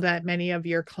we know that many of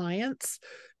your clients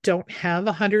don't have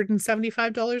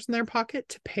 $175 in their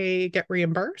pocket to get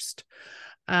reimbursed.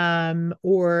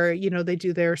 Or, they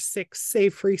do their 6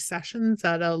 save-free sessions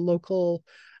at a local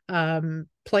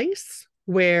place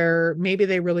where maybe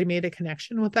they really made a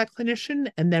connection with that clinician,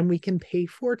 and then we can pay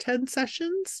for 10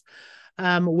 sessions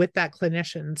with that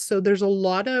clinician. So there's a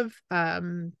lot of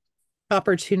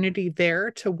opportunity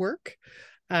there to work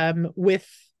with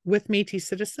Métis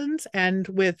citizens and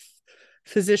with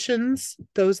physicians,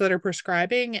 those that are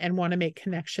prescribing and want to make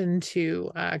connection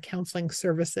to counseling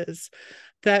services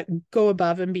that go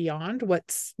above and beyond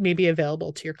what's maybe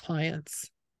available to your clients.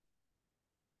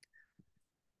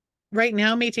 Right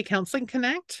now, Métis Counseling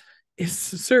Connect is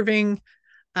serving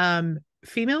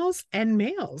females and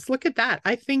males. Look at that.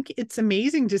 I think it's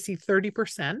amazing to see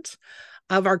 30%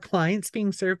 of our clients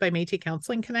being served by Métis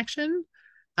Counseling Connection,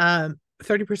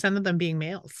 30% of them being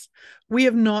males. We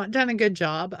have not done a good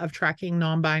job of tracking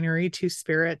non-binary,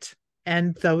 two-spirit,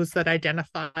 and those that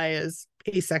identify as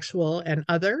asexual and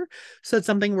other. So it's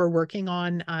something we're working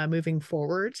on moving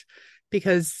forward,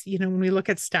 because, when we look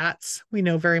at stats, we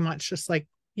know very much just like,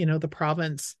 the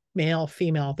province, male,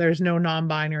 female, there's no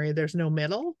non-binary, there's no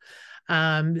middle.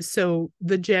 So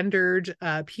the gendered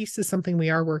piece is something we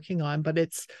are working on, but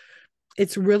it's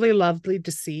really lovely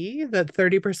to see that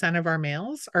 30% of our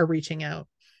males are reaching out.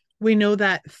 We know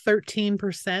that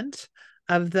 13%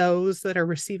 of those that are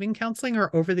receiving counseling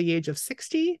are over the age of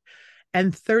 60,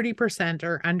 and 30%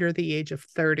 are under the age of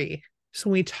 30. So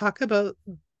when we talk about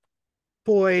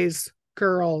boys,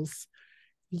 girls,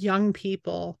 young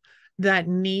people that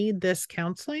need this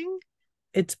counseling,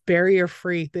 it's barrier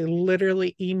free. They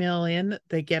literally email in,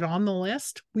 they get on the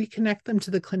list, we connect them to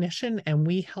the clinician, and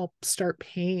we help start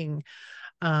paying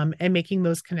and making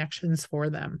those connections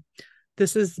for them.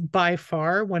 This is by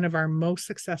far one of our most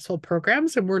successful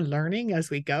programs, and we're learning as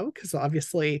we go, because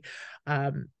obviously,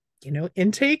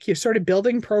 intake, you're sort of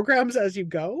building programs as you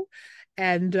go.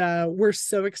 And we're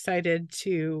so excited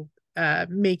to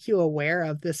make you aware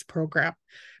of this program,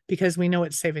 because we know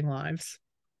it's saving lives.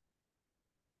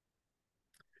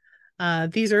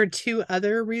 These are 2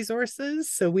 other resources.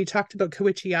 So we talked about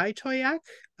Kawichi Toyak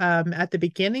at the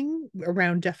beginning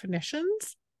around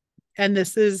definitions. And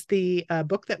this is the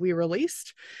book that we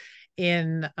released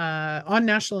on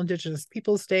National Indigenous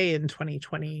Peoples Day in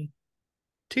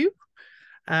 2022,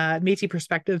 Métis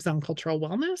Perspectives on Cultural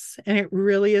Wellness. And it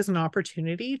really is an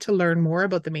opportunity to learn more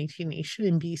about the Métis Nation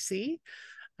in BC.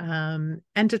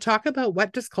 And to talk about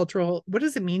what does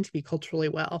it mean to be culturally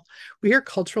well? We hear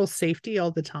cultural safety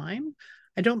all the time.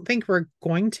 I don't think we're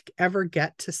going to ever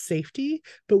get to safety,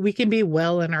 but we can be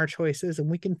well in our choices, and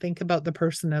we can think about the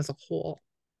person as a whole.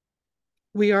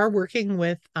 We are working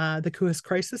with the Kuas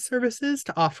Crisis Services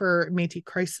to offer Métis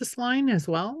Crisis Line as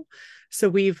well. So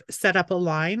we've set up a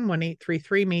line,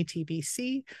 1833 Métis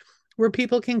BC, where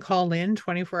people can call in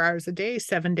 24 hours a day,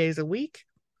 7 days a week,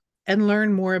 and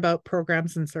learn more about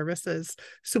programs and services.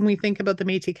 So when we think about the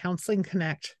Métis Counseling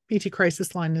Connect, Métis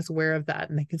Crisis Line is aware of that,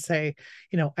 and they can say,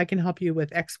 I can help you with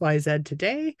XYZ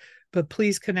today, but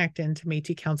please connect into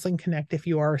Métis Counseling Connect if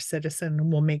you are a citizen,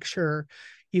 and we'll make sure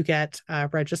you get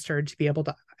registered to be able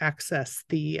to access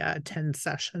the 10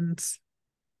 sessions.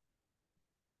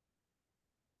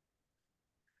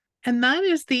 And that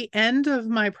is the end of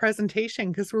my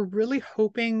presentation, because we're really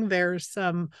hoping there's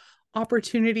some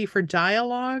opportunity for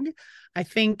dialogue. I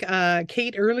think,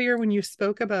 Kate, earlier when you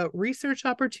spoke about research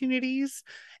opportunities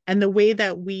and the way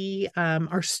that we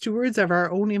are stewards of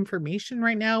our own information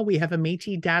right now, we have a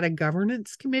Métis Data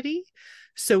Governance Committee.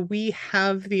 So we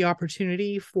have the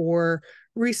opportunity for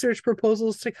research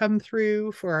proposals to come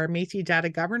through for our Métis Data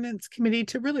Governance Committee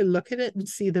to really look at it and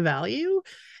see the value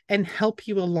and help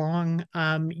you along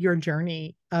your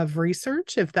journey of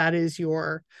research, if that is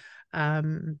your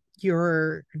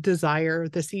desire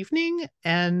this evening,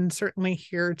 and certainly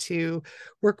here to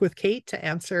work with Kate to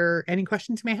answer any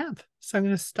questions you may have. So I'm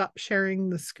going to stop sharing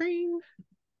the screen.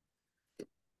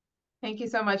 Thank you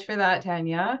so much for that,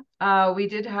 Tanya. We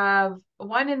did have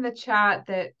one in the chat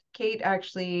that Kate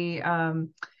actually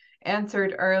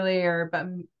answered earlier, but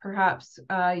perhaps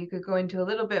you could go into a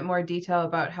little bit more detail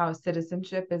about how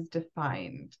citizenship is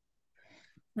defined.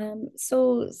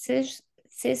 So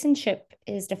citizenship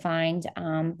is defined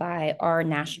by our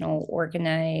national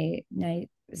organization,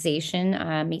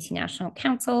 Métis National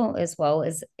Council, as well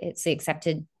as it's the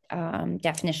accepted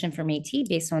definition for Métis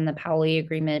based on the Pauli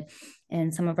Agreement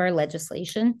and some of our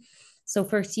legislation. So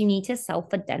first you need to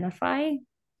self-identify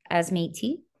as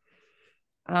Métis,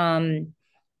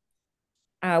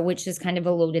 which is kind of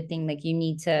a loaded thing. Like you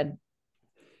need to,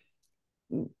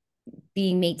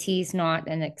 being Métis is not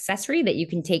an accessory that you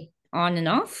can take on and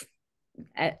off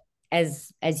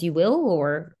as you will,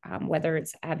 or whether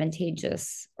it's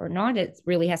advantageous or not. It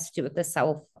really has to do with the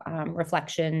self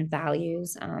reflection,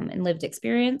 values, and lived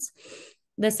experience.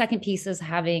 The second piece is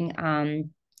having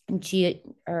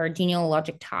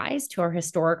genealogic ties to our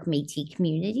historic Métis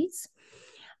communities.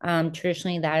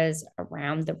 Traditionally, that is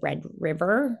around the Red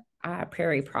River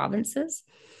Prairie provinces.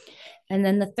 And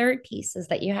then the third piece is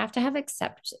that you have to have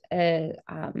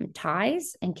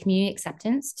ties and community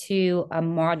acceptance to a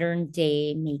modern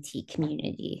day Métis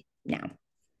community now.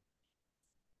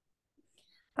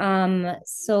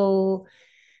 So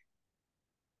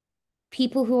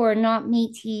people who are not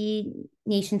Métis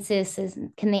Nation citizens,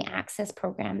 can they access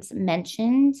programs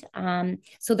mentioned?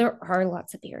 So there are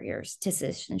lots of barriers to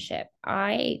citizenship.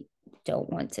 I don't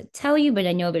want to tell you, but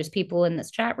I know there's people in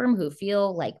this chat room who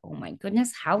feel like, oh my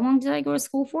goodness, how long did I go to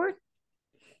school for?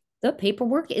 The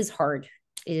paperwork is hard.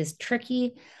 It is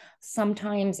tricky.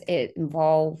 Sometimes it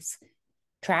involves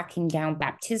tracking down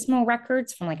baptismal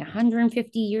records from like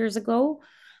 150 years ago.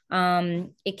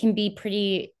 It can be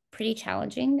pretty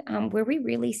challenging. Where we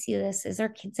really see this is our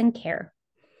kids in care,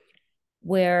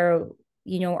 where,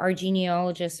 you know, our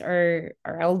genealogists, our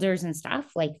elders and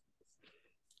stuff, like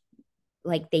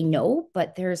they know,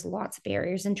 but there's lots of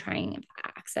barriers in trying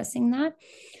accessing that.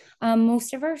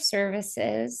 Most of our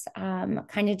services,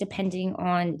 kind of depending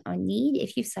on need,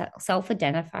 if you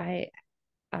self-identify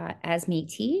as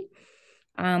Métis,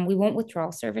 we won't withdraw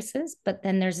services, but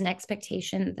then there's an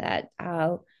expectation that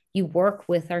you work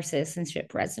with our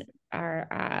citizenship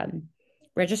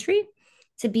registry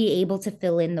to be able to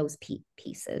fill in those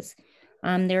pieces.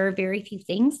 There are very few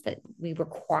things that we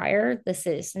require the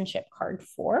citizenship card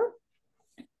for.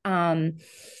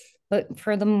 But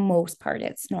for the most part,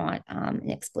 it's not an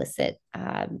explicit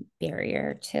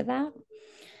barrier to that.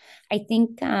 I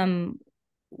think one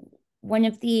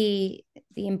of the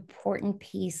important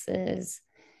pieces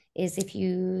is, if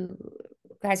you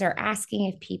guys are asking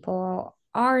if people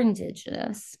are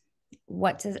Indigenous,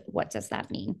 what does that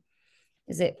mean?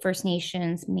 Is it First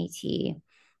Nations, Métis,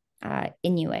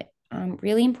 Inuit?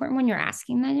 Really important when you're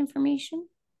asking that information.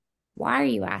 Why are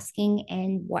you asking,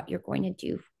 and what you're going to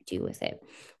do with it?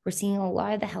 We're seeing a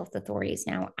lot of the health authorities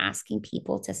now asking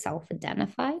people to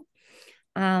self-identify,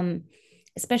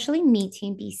 especially Métis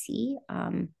in BC.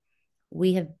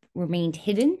 We have remained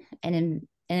hidden and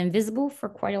invisible for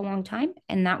quite a long time,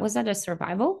 and that was out of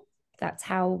survival. That's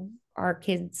how our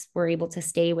kids were able to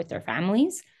stay with their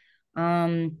families.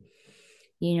 You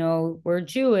know, we're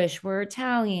Jewish, we're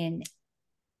Italian,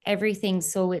 everything.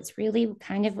 So it's really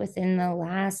kind of within the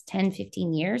last 10,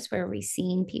 15 years where we've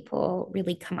seen people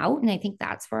really come out. And I think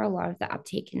that's where a lot of the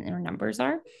uptake in their numbers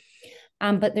are.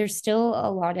 But there's still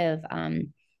a lot of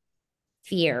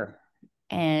fear,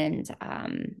 and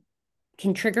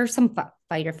can trigger some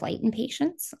fight or flight in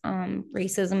patients.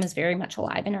 Racism is very much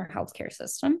alive in our healthcare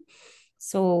system.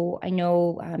 So I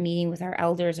know, meeting with our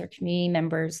elders or community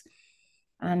members,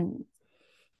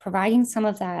 providing some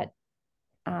of that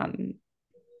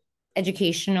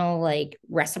educational, like,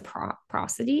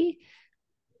 reciprocity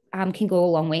can go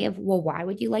a long way. Of, well, why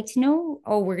would you like to know?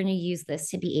 Oh, we're going to use this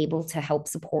to be able to help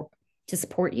support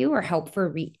you, or to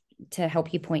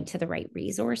help you point to the right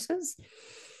resources.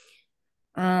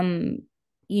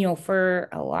 You know, for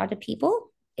a lot of people,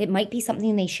 it might be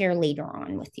something they share later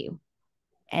on with you,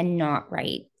 and not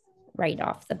right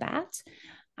off the bat.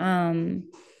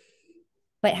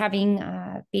 But having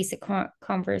basic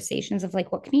conversations of,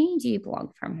 like, what community do you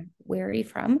belong from? Where are you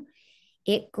from?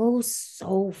 It goes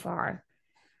so far,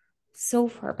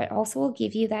 but also will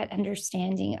give you that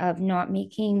understanding of not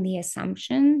making the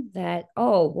assumption that,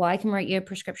 oh, well, I can write you a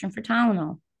prescription for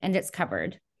Tylenol and it's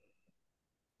covered.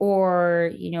 Or,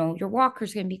 you know, your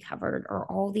walker's going to be covered,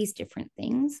 or all these different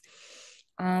things.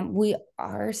 We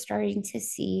are starting to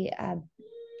see a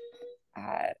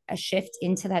shift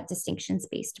into that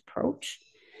distinctions-based approach.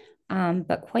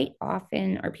 But quite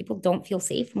often our people don't feel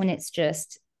safe when it's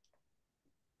just,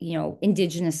 you know,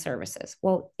 Indigenous services.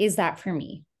 Well, is that for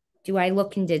me? Do I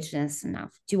look Indigenous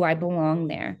enough? Do I belong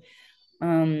there?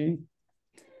 Métis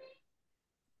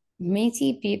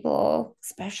people,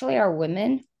 especially our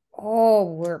women, oh,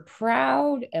 we're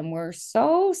proud and we're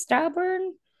so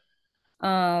stubborn.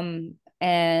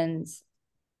 And,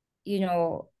 you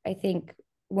know, I think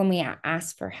when we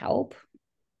ask for help,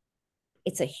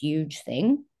 it's a huge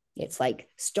thing. It's like,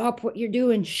 stop what you're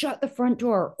doing, shut the front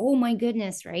door. Oh my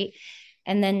goodness, right?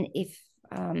 And then if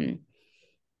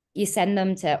you send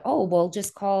them to, oh, we'll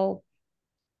just call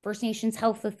First Nations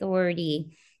Health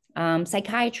Authority,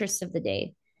 psychiatrist of the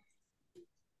day.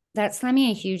 That's slamming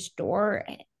a huge door,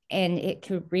 and it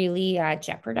could really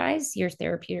jeopardize your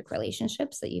therapeutic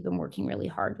relationships that you've been working really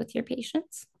hard with your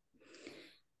patients.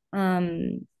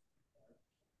 One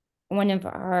of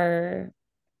our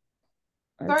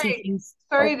teachings.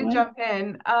 Sorry to jump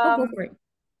in. Go for it.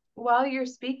 While you're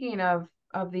speaking of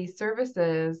these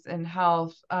services and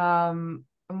health, I'm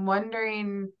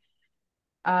wondering,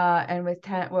 and with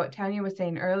what Tanya was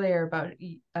saying earlier about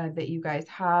that you guys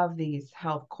have these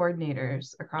health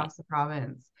coordinators across the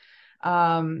province.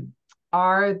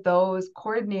 Are those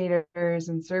coordinators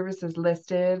and services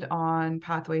listed on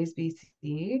Pathways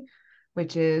BC,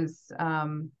 which is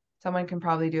someone can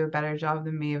probably do a better job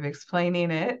than me of explaining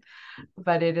it,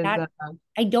 but it is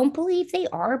I don't believe they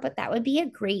are, but that would be a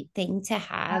great thing to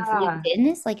have within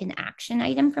this, like an action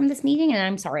item from this meeting. And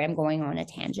I'm sorry, I'm going on a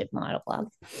tangent monologue.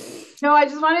 No, I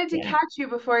just wanted to catch you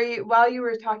while you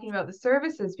were talking about the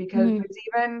services, because there's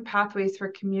even Pathways for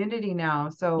Community now.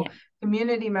 So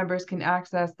community members can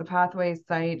access the Pathways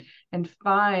site and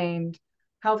find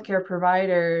healthcare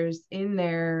providers in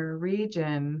their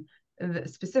region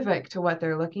specific to what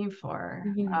they're looking for.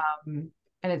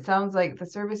 And it sounds like the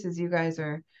services you guys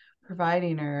are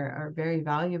providing are very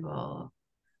valuable.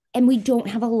 And we don't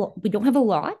have a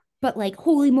lot, but like,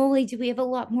 holy moly, do we have a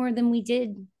lot more than we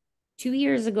did 2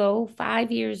 years ago,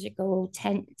 5 years ago,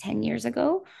 10 years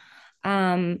ago.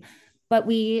 But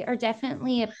we are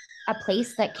definitely a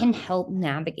place that can help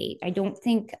navigate. I don't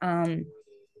think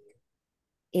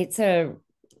it's a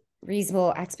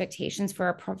reasonable expectations for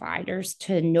our providers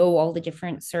to know all the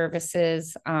different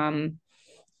services,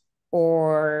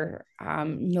 or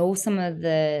know some of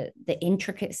the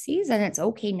intricacies, and it's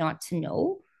okay not to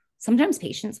know. Sometimes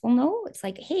patients will know. It's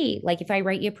like, hey, like if I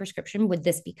write you a prescription, would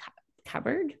this be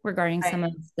covered regarding some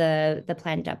of the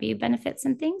Plan W benefits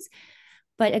and things?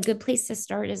 But a good place to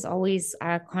start is always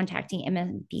contacting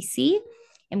MNBC,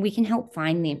 and we can help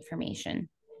find the information.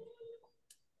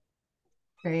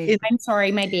 Great. I'm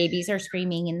sorry, my babies are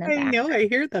screaming in the back. I know, I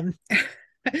hear them.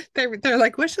 They're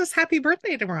like, wish us happy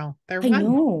birthday tomorrow. They're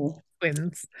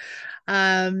twins.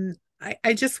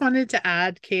 I just wanted to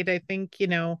add, Kate, I think,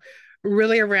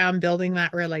 really around building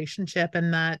that relationship,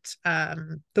 and that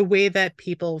the way that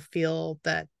people feel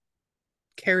that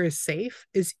care is safe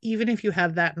is even if you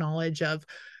have that knowledge of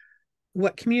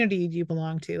what community do you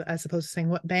belong to, as opposed to saying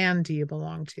what band do you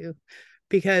belong to,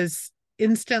 because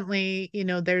instantly,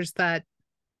 there's that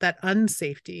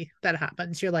unsafety that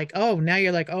happens. You're like, oh,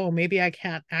 maybe I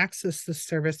can't access this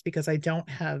service because I don't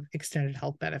have extended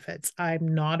health benefits.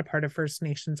 I'm not a part of First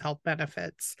Nations health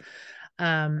benefits.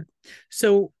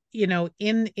 So,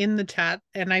 in the chat,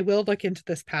 and I will look into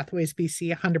this Pathways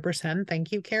BC 100%.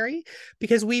 Thank you, Carrie,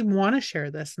 because we want to share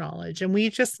this knowledge, and we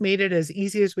just made it as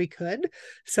easy as we could.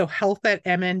 So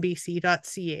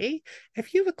health@mnbc.ca.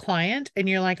 If you have a client and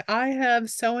you're like, I have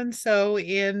so-and-so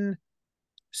in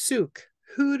Souk,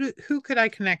 who could I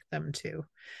connect them to?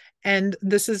 And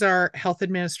this is our health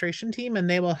administration team, and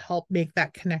they will help make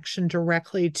that connection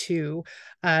directly to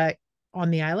on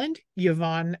the island,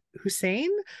 Yvonne Hussein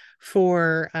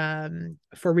for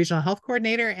regional health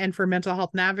coordinator, and for mental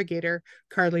health navigator,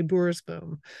 Carly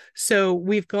Boersboom. So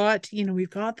we've got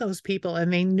those people,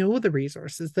 and they know the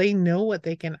resources, they know what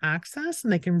they can access,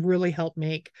 and they can really help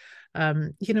make,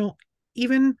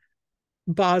 even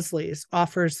Bosley's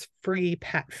offers free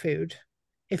pet food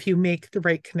if you make the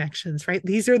right connections, right?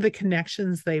 These are the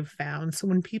connections they've found. So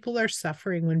when people are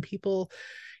suffering, when people,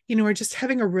 are just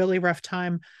having a really rough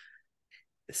time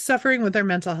suffering with their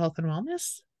mental health and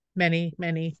wellness, many,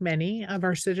 many, many of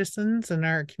our citizens and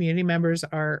our community members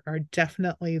are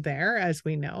definitely there, as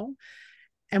we know.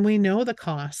 And we know the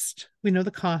cost. We know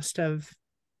the cost of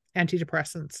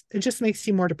antidepressants. It just makes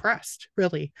you more depressed,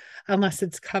 really, unless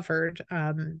it's covered.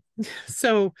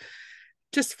 So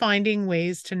just finding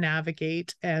ways to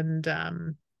navigate,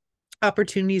 and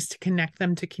opportunities to connect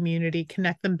them to community,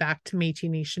 connect them back to Métis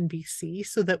Nation BC,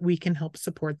 so that we can help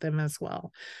support them as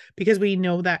well. Because we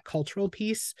know that cultural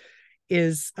piece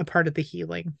is a part of the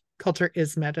healing. Culture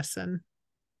is medicine.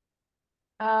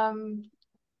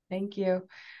 Thank you.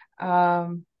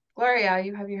 Gloria,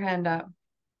 you have your hand up.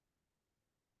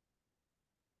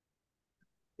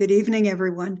 Good evening,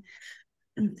 everyone.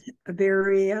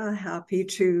 Very happy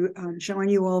to join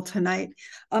you all tonight.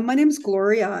 My name is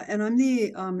Gloria, and I'm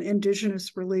the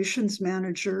Indigenous Relations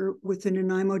Manager with the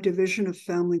Nanaimo Division of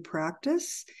Family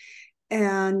Practice,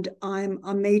 and I'm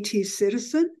a Métis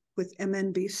citizen with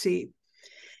MNBC.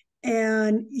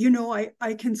 And, you know,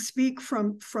 I can speak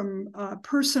from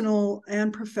personal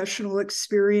and professional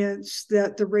experience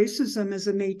that the racism as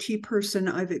a Métis person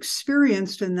I've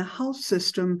experienced in the health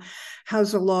system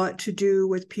has a lot to do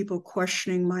with people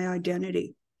questioning my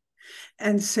identity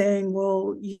and saying,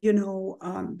 well, you know,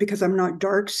 because I'm not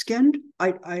dark skinned,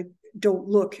 I don't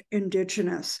look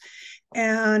Indigenous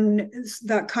and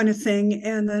that kind of thing.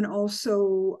 And then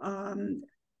also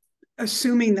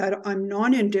assuming that I'm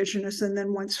non-Indigenous, and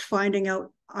then once finding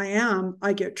out I am,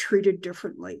 I get treated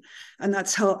differently. And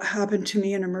that's how it happened to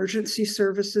me in emergency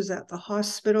services at the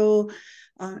hospital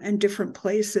and different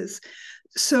places.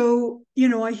 So, you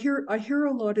know, I hear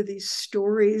a lot of these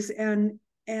stories, and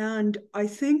I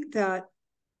think that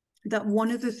one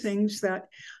of the things that,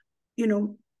 you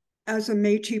know, as a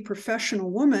Métis professional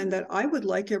woman, that I would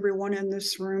like everyone in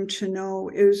this room to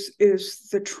know is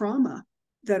the trauma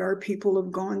that our people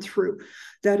have gone through,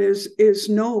 that is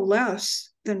no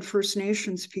less than First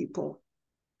Nations people,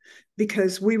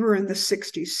 because we were in the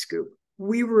 60s scoop.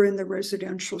 We were in the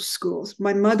residential schools.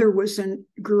 My mother was in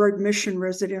Gerard Mission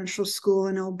Residential School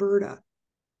in Alberta.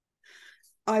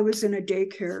 I was in a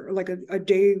daycare, like a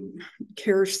day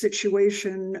care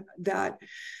situation that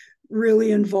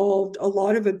really involved a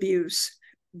lot of abuse,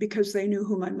 because they knew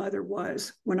who my mother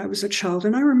was when I was a child.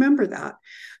 And I remember that.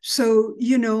 So,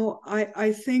 you know,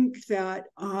 I think that,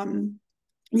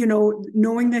 you know,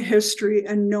 knowing the history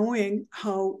and knowing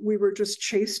how we were just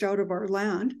chased out of our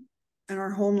land, and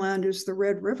our homeland is the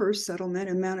Red River settlement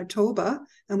in Manitoba,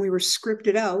 and we were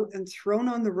scripted out and thrown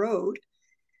on the road.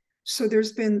 So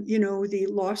there's been, you know, the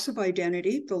loss of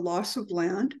identity, the loss of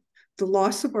land, the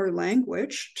loss of our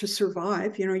language to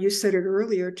survive. You know, you said it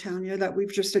earlier, Tanya, that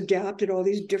we've just adapted all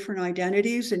these different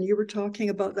identities. And you were talking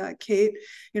about that, Kate.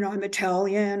 You know, I'm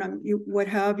Italian, what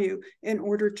have you, in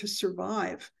order to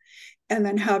survive. And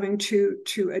then having to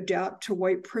adapt to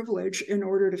white privilege in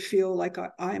order to feel like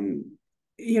I'm,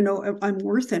 you know, I'm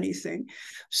worth anything.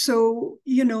 So,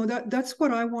 you know, that's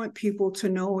what I want people to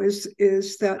know is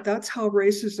that that's how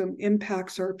racism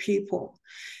impacts our people.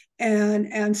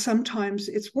 And sometimes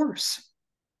it's worse,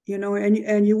 you know,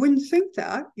 and you wouldn't think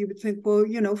that. You would think, well,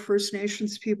 you know, First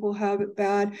Nations people have it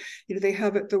bad, you know, they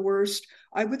have it the worst.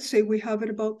 I would say we have it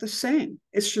about the same.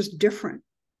 It's just different,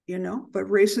 you know, but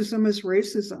racism is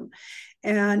racism.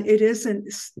 And it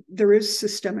isn't, there is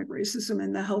systemic racism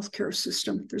in the healthcare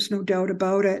system. There's no doubt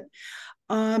about it.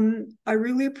 I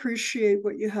really appreciate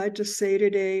what you had to say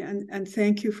today, and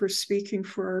thank you for speaking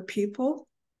for our people.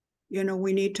 You know,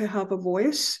 we need to have a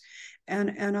voice,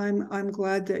 and I'm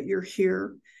glad that you're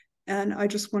here. And I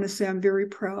just want to say I'm very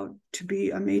proud to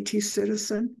be a Métis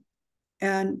citizen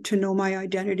and to know my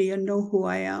identity and know who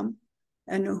I am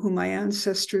and know who my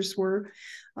ancestors were.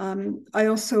 I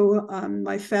also,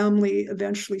 my family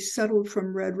eventually settled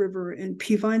from Red River in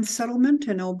Peavine Settlement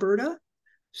in Alberta.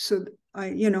 So I,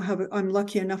 you know, I'm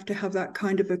lucky enough to have that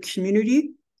kind of a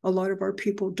community. A lot of our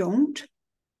people don't.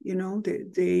 You know,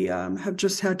 they have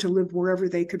just had to live wherever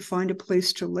they could find a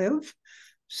place to live.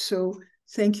 So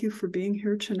thank you for being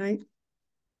here tonight.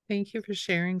 Thank you for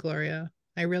sharing, Gloria.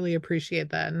 I really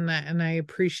appreciate that, and I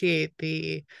appreciate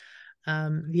the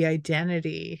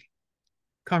identity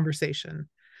conversation,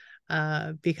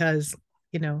 because,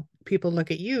 you know, people look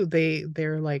at you,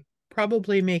 they're like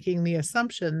probably making the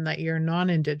assumption that you're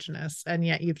non-Indigenous, and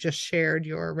yet you've just shared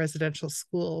your residential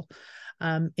school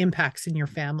impacts in your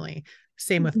family.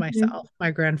 Same with myself.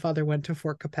 My grandfather went to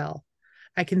Fort Capel.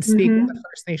 I can speak with a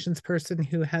First Nations person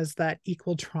who has that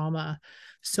equal trauma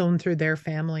sown through their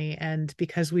family. And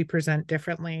because we present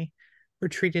differently, we're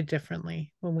treated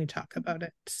differently when we talk about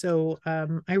it. So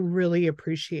I really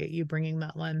appreciate you bringing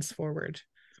that lens forward.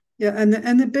 Yeah,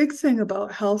 and the big thing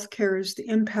about healthcare is the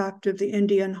impact of the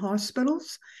Indian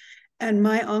hospitals. And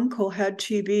my uncle had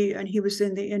TB, and he was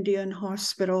in the Indian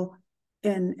hospital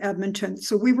in Edmonton.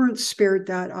 So we weren't spared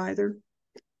that either.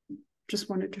 Just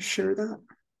wanted to share that.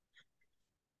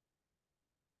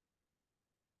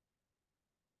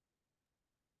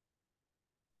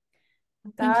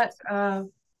 Thank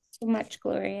you so much,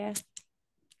 Gloria.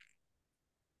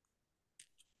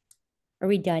 Are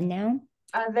we done now?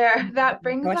 That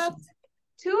brings us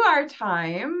to our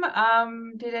time.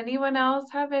 Did anyone else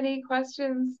have any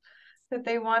questions that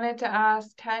they wanted to ask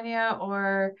Tanya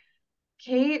or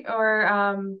Kate,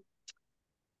 or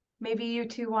maybe you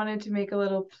two wanted to make a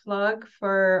little plug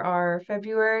for our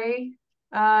February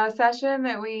session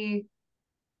that we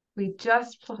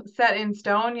just set in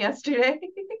stone yesterday?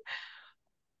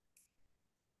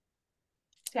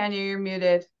 Tanya, you're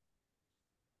muted.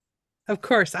 Of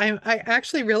course. I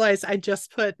actually realized I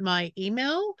just put my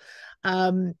email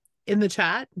in the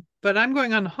chat, but I'm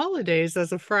going on holidays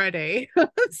as of Friday.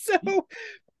 So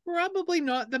probably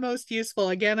not the most useful.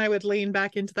 Again, I would lean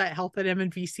back into that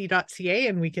help@mnbc.ca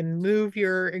and we can move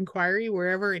your inquiry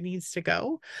wherever it needs to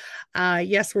go.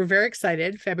 Yes, we're very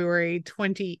excited. February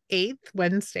 28th,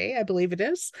 Wednesday, I believe it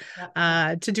is,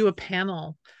 to do a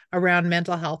panel around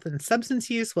mental health and substance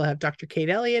use. We'll have Dr. Kate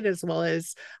Elliott, as well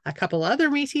as a couple other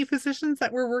Métis physicians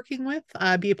that we're working with,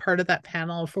 be a part of that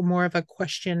panel for more of a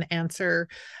question answer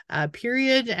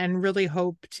period, and really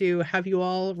hope to have you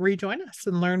all rejoin us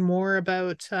and learn more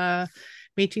about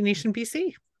Métis Nation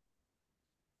BC.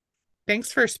 Thanks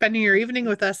for spending your evening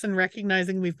with us and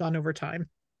recognizing we've gone over time.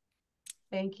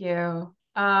 Thank you.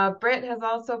 Britt has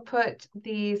also put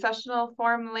the sessional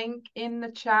form link in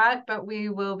the chat, but we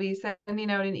will be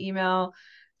sending out an email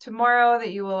tomorrow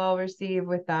that you will all receive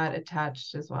with that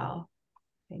attached as well.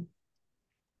 Thanks.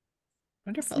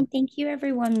 Wonderful. Awesome. Thank you,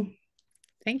 everyone.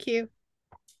 Thank you.